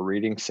read for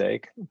reading's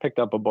sake. I picked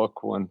up a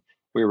book when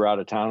we were out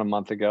of town a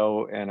month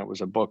ago, and it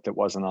was a book that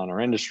wasn't on our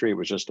industry. It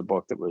was just a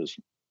book that was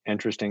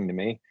interesting to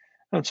me.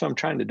 And so I'm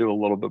trying to do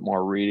a little bit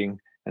more reading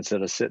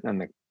instead of sitting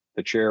in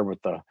the chair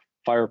with the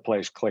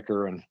fireplace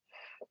clicker and,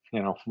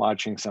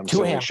 watching some Two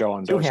silly hand, show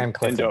and two-hand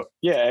clicker.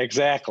 Yeah,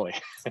 exactly.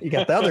 You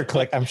got the other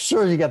click. I'm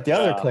sure you got the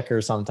other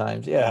clicker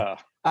sometimes. Yeah.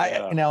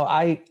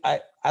 I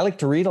like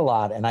to read a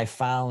lot, and I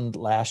found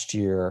last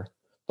year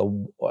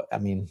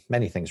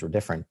many things were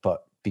different,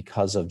 but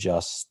because of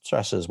just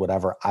stresses,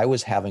 whatever, I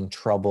was having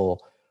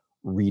trouble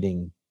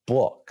reading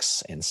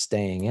books and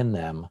staying in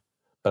them,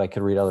 but I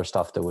could read other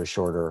stuff that was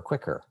shorter or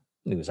quicker,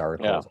 news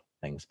articles,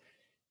 things.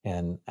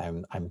 And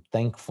I'm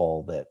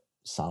thankful that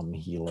some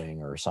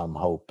healing or some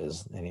hope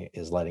is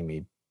letting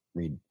me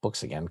read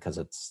books again, because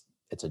it's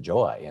a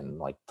joy, and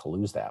like to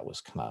lose that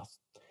was kind of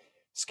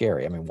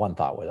scary. I mean, one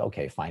thought was,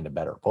 okay, find a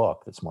better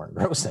book that's more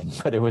engrossing,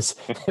 but it was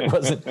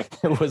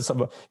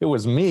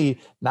me,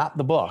 not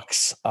the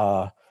books.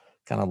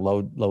 Kind of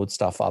load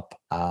stuff up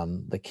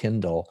on the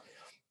Kindle.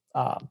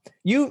 On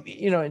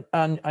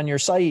your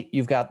site,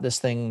 you've got this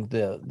thing,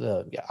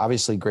 the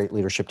obviously great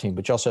leadership team,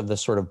 but you also have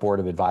this sort of board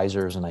of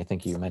advisors. And I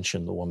think you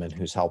mentioned the woman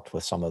who's helped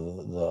with some of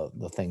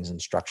the things in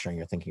structuring.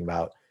 You're thinking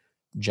about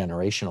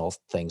generational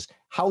things.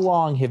 How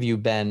long have you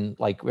been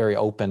like very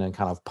open and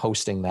kind of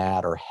posting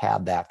that, or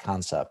had that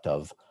concept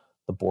of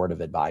the board of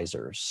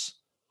advisors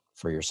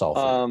for yourself?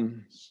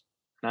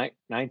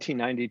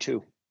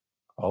 1992.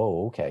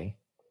 Oh, okay.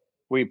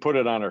 We put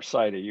it on our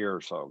site a year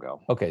or so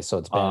ago. Okay, so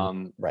it's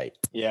been right.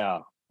 Yeah,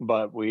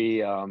 but we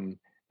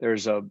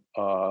there's some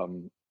of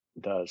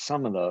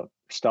the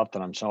stuff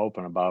that I'm so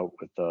open about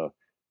with the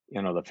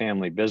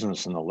family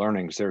business and the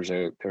learnings. There's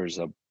a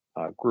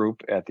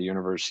group at the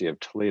University of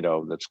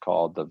Toledo that's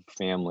called the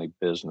Family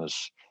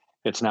Business.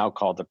 It's now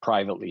called the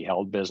Privately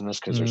Held Business,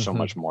 because there's so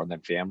much more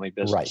than family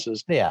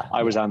businesses. Right. Yeah.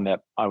 I was on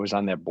that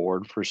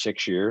board for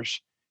 6 years,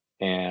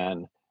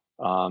 and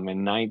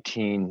in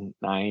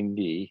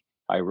 1990.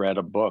 I read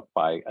a book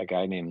by a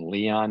guy named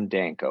Leon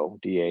Danco,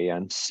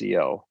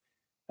 D-A-N-C-O,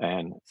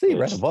 and you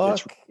read a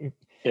book.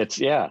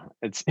 It's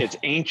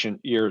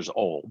ancient years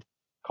old,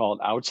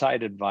 called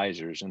Outside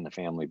Advisors in the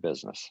Family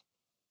Business.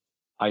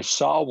 I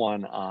saw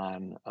one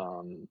on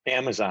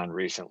Amazon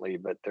recently,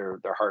 but they're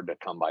hard to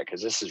come by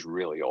because this is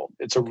really old.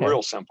 It's a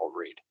real simple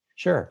read.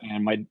 Sure.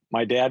 And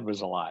my dad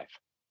was alive,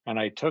 and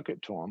I took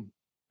it to him.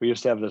 We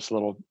used to have this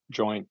little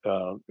joint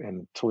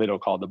in Toledo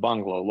called the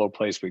Bungalow, a little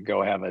place we'd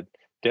go have a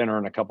dinner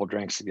and a couple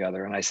drinks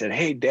together. And I said,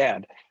 "Hey,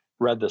 Dad,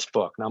 read this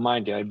book." Now,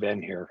 mind you, I'd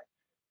been here,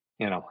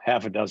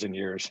 half a dozen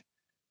years,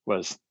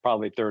 was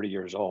probably 30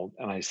 years old.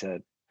 And I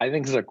said, "I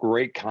think this is a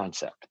great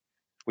concept.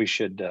 We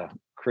should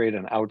create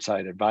an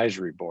outside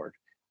advisory board."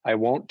 I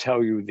won't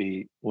tell you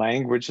the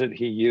language that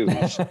he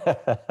used,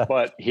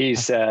 but he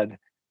said,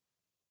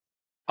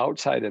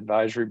 "Outside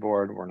advisory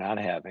board, we're not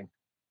having.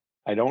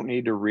 I don't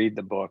need to read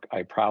the book.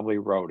 I probably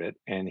wrote it."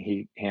 And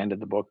he handed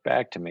the book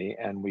back to me,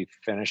 and we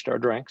finished our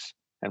drinks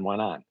and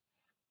went on.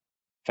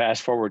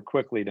 Fast forward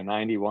quickly to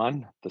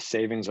 91, the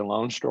savings and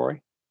loan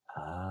story.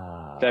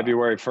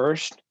 February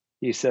 1st,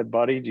 he said,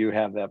 "Buddy, do you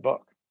have that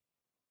book?"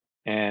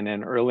 And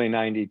in early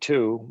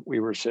 92, we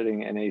were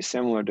sitting in a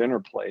similar dinner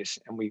place,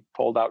 and we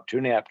pulled out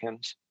 2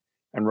 napkins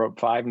and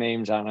wrote 5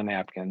 names on a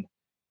napkin,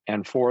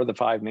 and 4 of the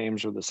 5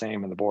 names were the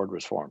same, and the board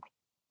was formed.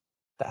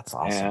 That's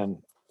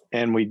awesome.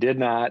 And we did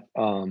not.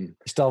 You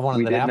still have one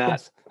of the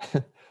napkins?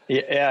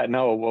 Yeah,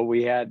 no. Well,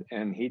 we had,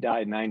 and he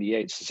died in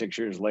 98. So 6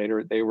 years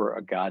later, they were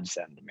a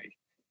godsend to me.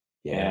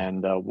 Yeah.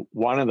 And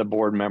one of the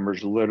board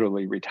members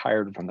literally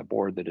retired from the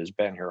board that has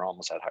been here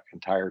almost that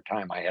entire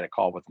time. I had a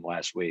call with him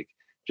last week,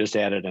 just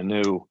added a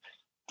new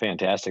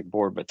fantastic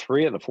board. But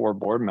 3 of the 4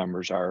 board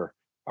members are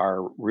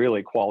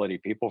really quality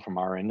people from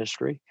our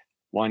industry.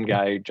 One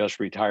guy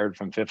just retired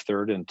from Fifth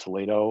Third in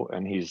Toledo,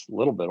 and he's a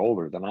little bit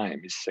older than I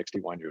am. He's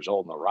 61 years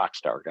old and a rock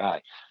star guy.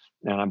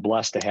 And I'm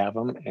blessed to have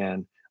him.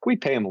 And we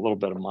pay him a little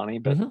bit of money,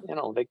 but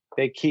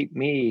they keep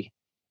me,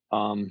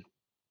 on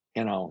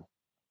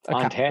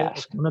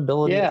task.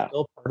 Accountability is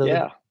still part of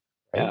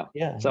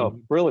Yeah.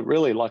 So really,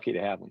 really lucky to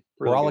have them.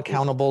 Really we're all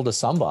accountable to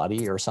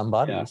somebody or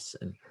somebody's.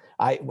 Yeah.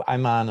 And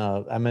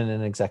I'm in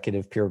an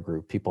executive peer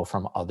group, people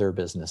from other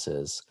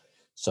businesses.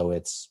 So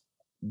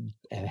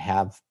and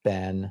have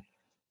been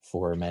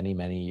for many,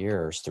 many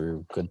years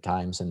through good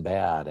times and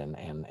bad,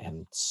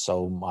 and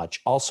so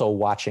much. Also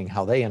watching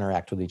how they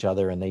interact with each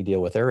other and they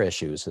deal with their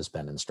issues has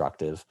been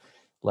instructive,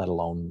 let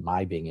alone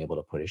my being able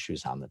to put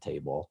issues on the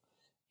table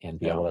and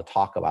be able to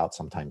talk about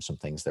sometimes some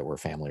things that were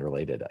family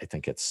related. I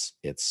think it's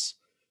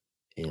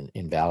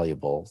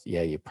invaluable.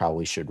 Yeah, you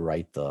probably should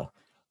write the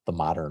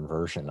modern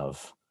version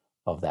of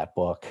that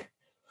book.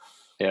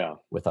 Yeah.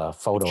 With a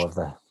photo of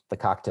the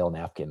cocktail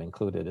napkin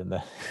included in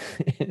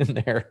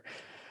there.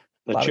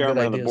 The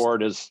chairman of the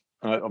board is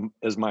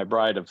my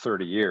bride of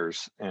 30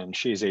 years, and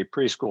she's a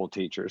preschool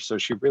teacher. So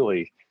she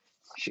really,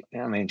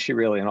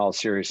 in all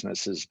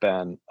seriousness, has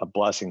been a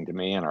blessing to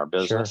me in our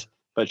business. Sure.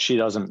 But she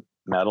doesn't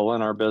meddle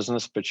in our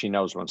business, but she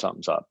knows when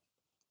something's up.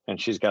 And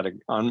she's got a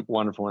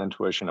wonderful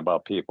intuition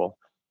about people.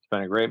 She's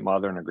been a great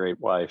mother and a great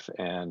wife,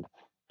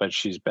 but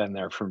she's been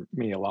there for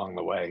me along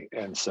the way.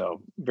 And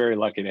so very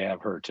lucky to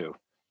have her too.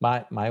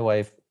 My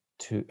wife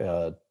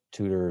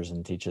tutors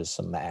and teaches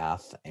some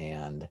math,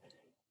 and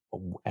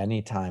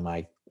anytime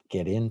I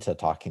get into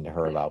talking to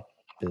her about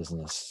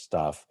business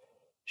stuff,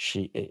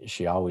 she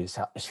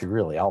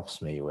really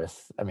helps me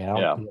with, I mean, I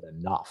don't do it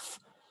enough.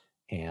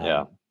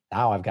 And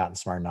now I've gotten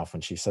smart enough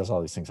when she says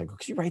all these things, I go,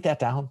 could you write that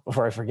down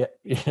before I forget?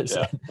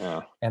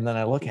 And then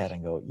I look at it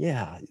and go,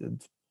 yeah,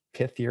 it's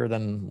pithier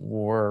than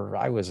where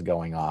I was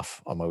going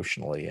off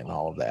emotionally and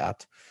all of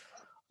that.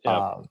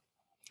 So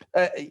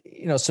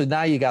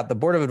now you got the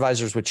board of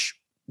advisors, which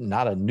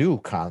not a new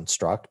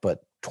construct,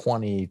 but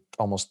 20,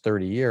 almost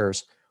 30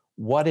 years.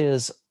 What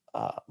is,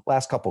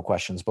 last couple of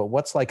questions, but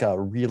what's like a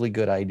really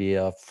good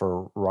idea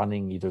for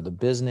running either the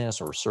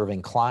business or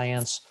serving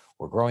clients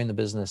or growing the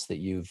business that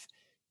you've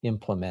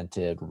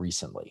implemented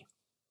recently?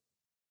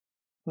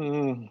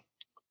 The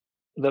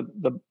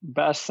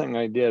best thing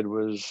I did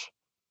was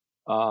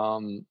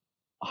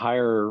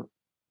hire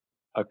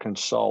a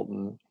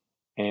consultant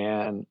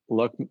and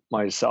look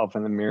myself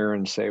in the mirror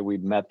and say,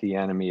 we've met the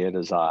enemy, it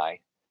is I,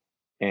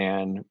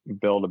 and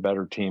build a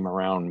better team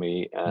around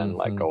me and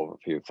let go of a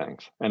few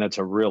things. And it's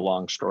a real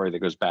long story that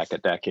goes back a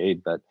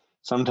decade, but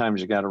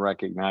sometimes you got to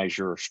recognize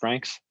your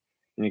strengths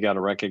and you got to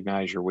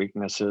recognize your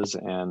weaknesses.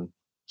 And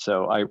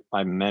so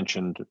I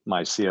mentioned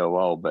my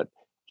COO, but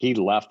he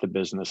left the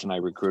business and I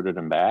recruited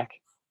him back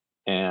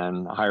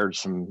and hired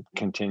some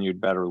continued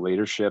better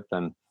leadership.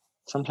 And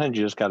sometimes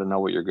you just got to know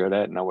what you're good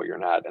at and know what you're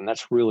not. And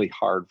that's really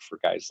hard for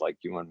guys like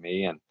you and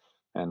me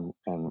and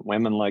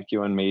women like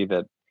you and me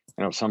that,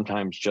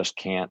 sometimes just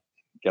can't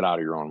get out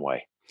of your own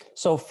way.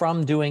 So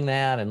from doing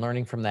that and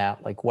learning from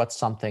that, like what's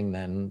something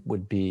then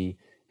would be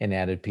an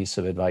added piece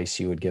of advice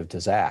you would give to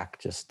Zach,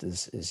 just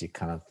as you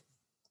kind of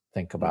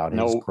think about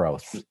his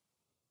growth?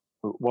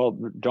 Well,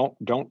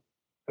 don't,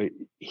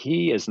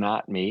 he is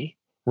not me.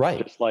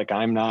 Right. Just like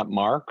I'm not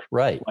Mark.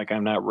 Right. Like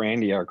I'm not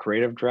Randy, our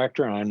creative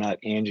director, and I'm not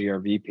Angie, our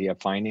VP of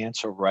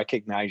finance. So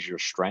recognize your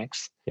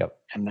strengths. Yep.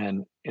 And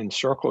then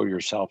encircle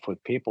yourself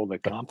with people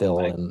that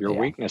complement your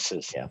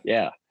weaknesses.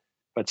 Yeah.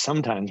 But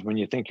sometimes when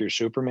you think you're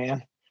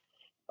Superman,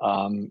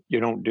 you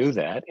don't do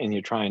that and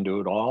you try and do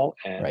it all.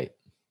 And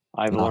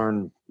I've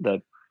learned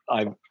that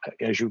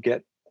as you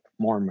get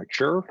more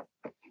mature,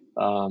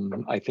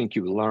 I think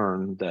you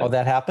learn that. Oh,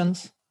 that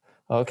happens?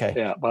 Okay.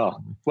 Yeah.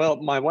 Well,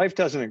 my wife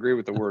doesn't agree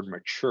with the word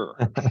mature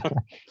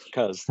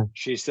because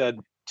she said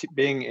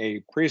being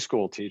a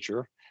preschool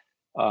teacher,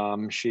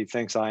 she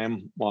thinks I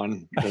am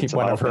one that's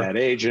about that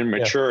age and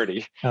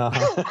maturity.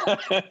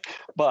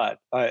 But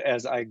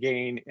as I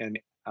gain in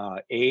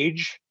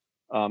age,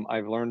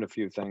 I've learned a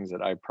few things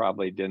that I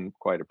probably didn't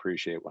quite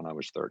appreciate when I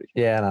was 30.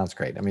 Yeah, that's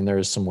great. I mean, there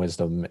is some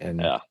wisdom,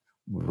 and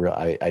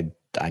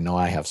I know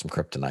I have some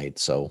kryptonite.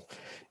 So,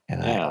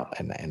 and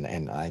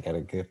I got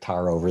a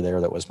guitar over there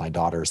that was my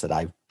daughter's that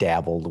I've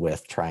dabbled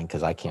with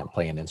because I can't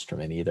play an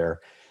instrument either,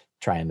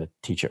 trying to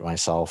teach it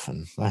myself,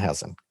 and that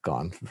hasn't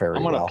gone very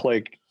well.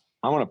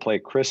 I want to play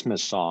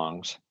Christmas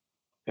songs.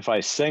 If I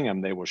sing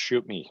them, they will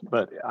shoot me.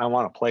 But I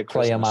want to play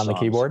them on the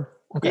keyboard.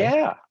 Okay.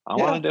 Yeah, I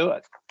want to do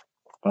it.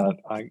 But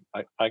I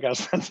got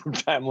to spend some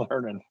time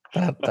learning.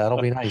 That'll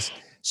be nice.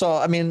 So,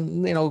 I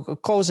mean,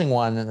 closing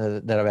one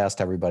that I've asked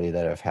everybody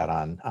that I've had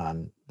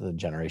on the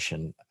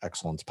Generation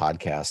Excellence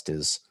podcast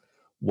is,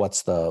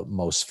 what's the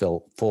most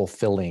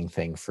fulfilling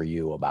thing for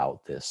you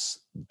about this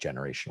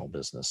generational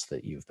business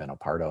that you've been a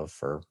part of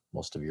for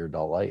most of your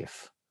adult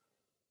life?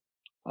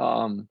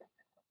 Losing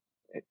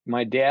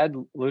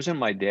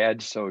my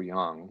dad so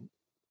young,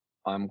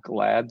 I'm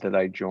glad that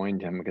I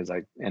joined him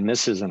and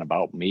this isn't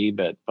about me,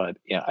 but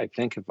yeah, I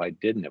think if I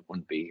didn't, it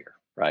wouldn't be here.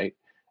 Right.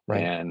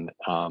 And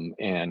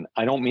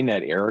I don't mean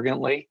that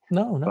arrogantly.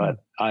 No. But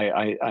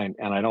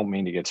I don't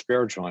mean to get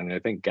spiritual. And I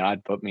think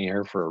God put me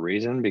here for a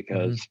reason,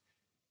 because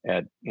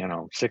at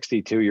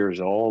 62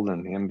 years old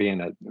and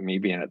me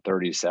being at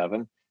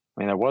 37, I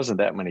mean, there wasn't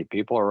that many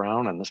people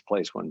around, and this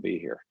place wouldn't be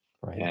here.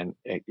 Right. And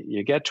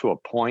you get to a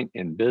point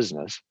in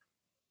business.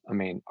 I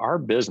mean, our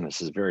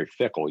business is very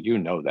fickle. You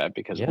know that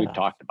because we've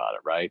talked about it,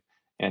 right?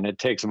 And it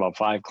takes about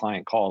 5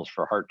 client calls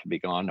for Hart to be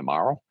gone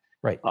tomorrow.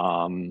 Right.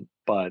 I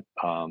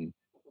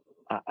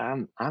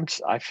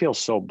feel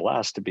so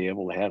blessed to be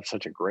able to have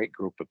such a great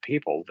group of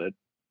people that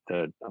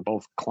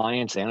both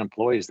clients and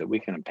employees, that we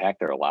can impact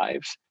their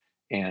lives,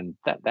 and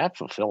that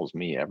fulfills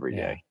me every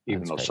day,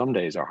 even though some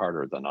days are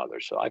harder than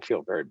others. So I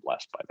feel very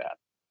blessed by that.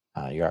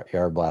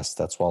 You're blessed.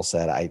 That's well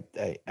said. I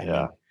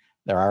mean,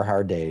 there are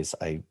hard days.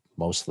 I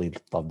mostly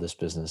love this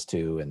business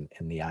too, and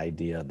the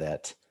idea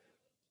that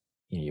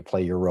you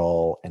play your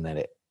role and that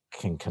it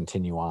can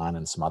continue on,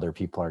 and some other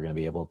people are going to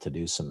be able to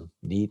do some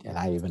neat, and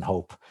I even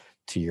hope,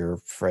 to your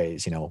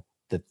phrase,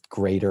 the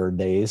greater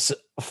days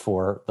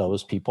for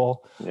those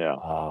people.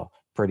 Yeah.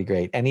 Pretty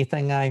great.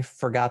 Anything I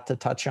forgot to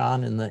touch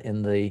on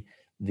in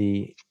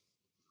the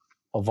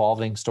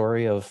evolving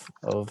story of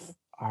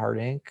Hart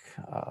Inc.?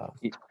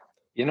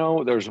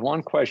 There's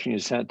one question you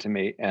sent to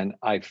me, and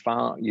I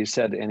found you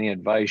said any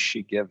advice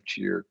you give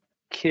to your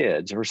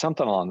kids or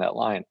something along that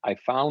line. I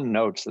found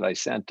notes that I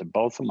sent to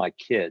both of my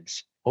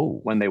kids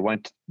when they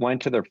went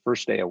to their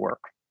first day of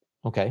work.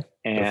 Okay.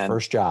 And their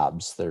first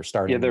jobs. They're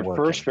starting. Yeah, their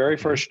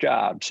first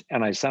jobs.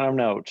 And I sent them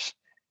notes.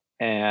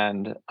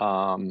 and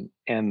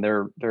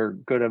they're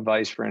good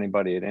advice for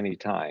anybody at any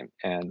time.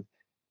 And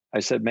I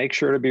said, make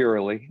sure to be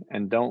early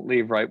and don't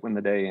leave right when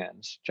the day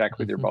ends. Check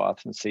with your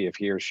boss and see if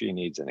he or she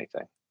needs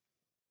anything.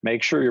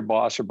 Make sure your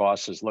boss or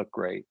bosses look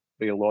great.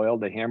 Be loyal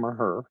to him or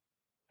her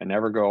and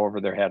never go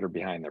over their head or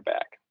behind their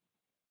back.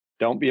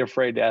 Don't be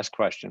afraid to ask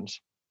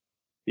questions.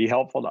 Be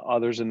helpful to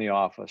others in the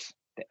office,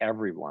 to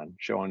everyone.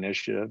 Show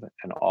initiative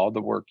and all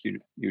the work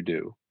you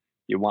do.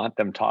 You want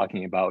them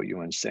talking about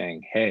you and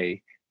saying,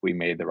 hey, we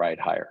made the right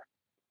hire.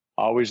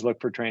 Always look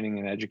for training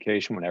and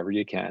education whenever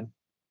you can.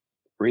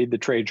 Read the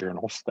trade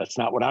journals. That's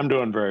not what I'm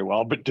doing very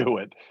well, but do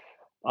it.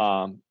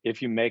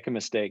 If you make a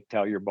mistake,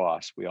 tell your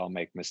boss. We all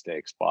make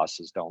mistakes.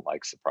 Bosses don't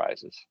like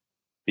surprises.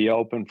 Be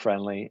open,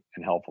 friendly,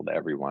 and helpful to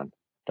everyone.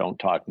 Don't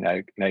talk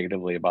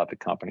negatively about the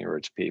company or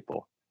its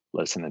people.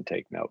 Listen and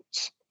take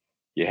notes.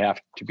 You have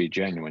to be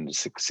genuine to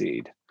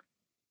succeed.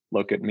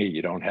 Look at me.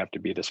 You don't have to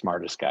be the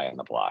smartest guy on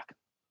the block.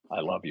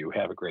 I love you.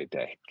 Have a great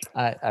day.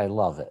 I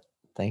love it.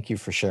 Thank you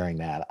for sharing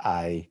that.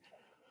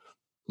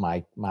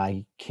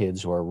 My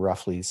kids, who are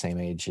roughly the same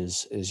age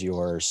as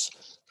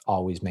yours,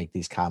 always make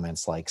these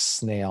comments like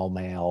snail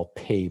mail,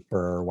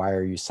 paper, why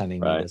are you sending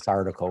me this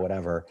article,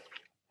 whatever.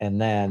 And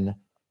then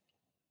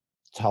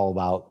tell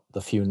about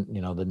the few,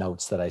 the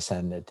notes that I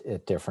send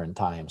at different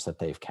times that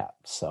they've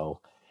kept.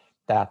 So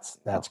that's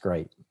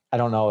great. I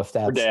don't know if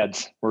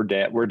that's we're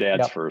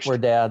dads first. We're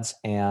dads,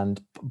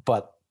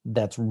 but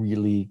that's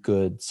really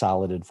good,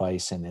 solid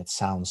advice. And it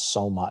sounds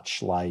so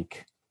much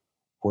like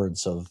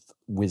words of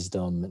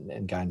wisdom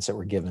and guidance that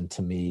were given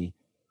to me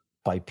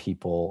by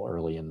people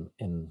early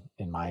in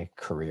my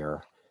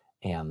career.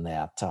 And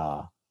that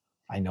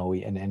I know,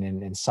 and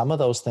in some of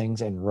those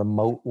things, and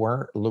remote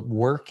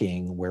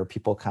working where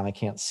people kind of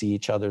can't see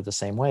each other the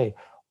same way,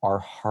 are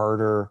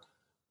harder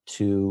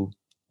to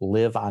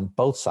live on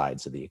both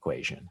sides of the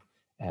equation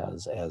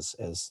as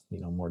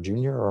more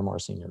junior or more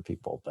senior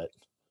people. But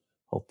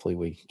hopefully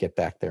we get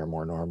back there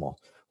more normal.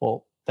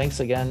 Well, thanks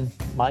again,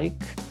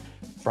 Mike,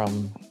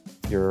 from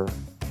your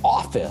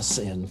office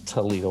in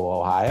Toledo,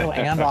 Ohio,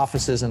 and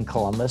offices in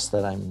Columbus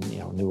that I'm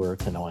newer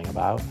to knowing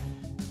about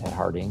at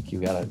Hart Inc. You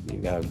got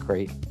a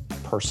great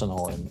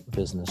personal and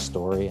business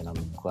story, and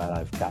I'm glad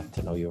I've gotten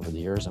to know you over the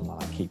years and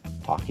want to keep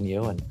talking to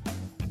you, and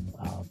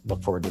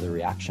look forward to the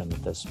reaction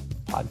that this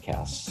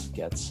podcast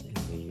gets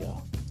in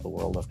the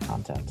world of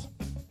content.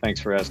 Thanks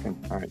for asking.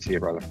 All right, see you,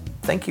 brother.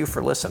 Thank you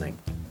for listening.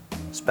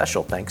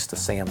 Special thanks to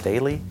Sam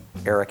Daly,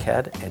 Eric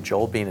Head, and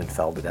Joel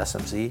Bienenfeld at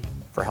SMZ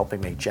for helping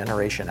make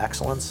Generation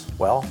Excellence,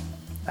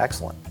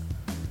 excellent.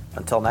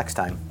 Until next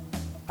time,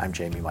 I'm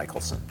Jamie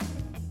Michelson.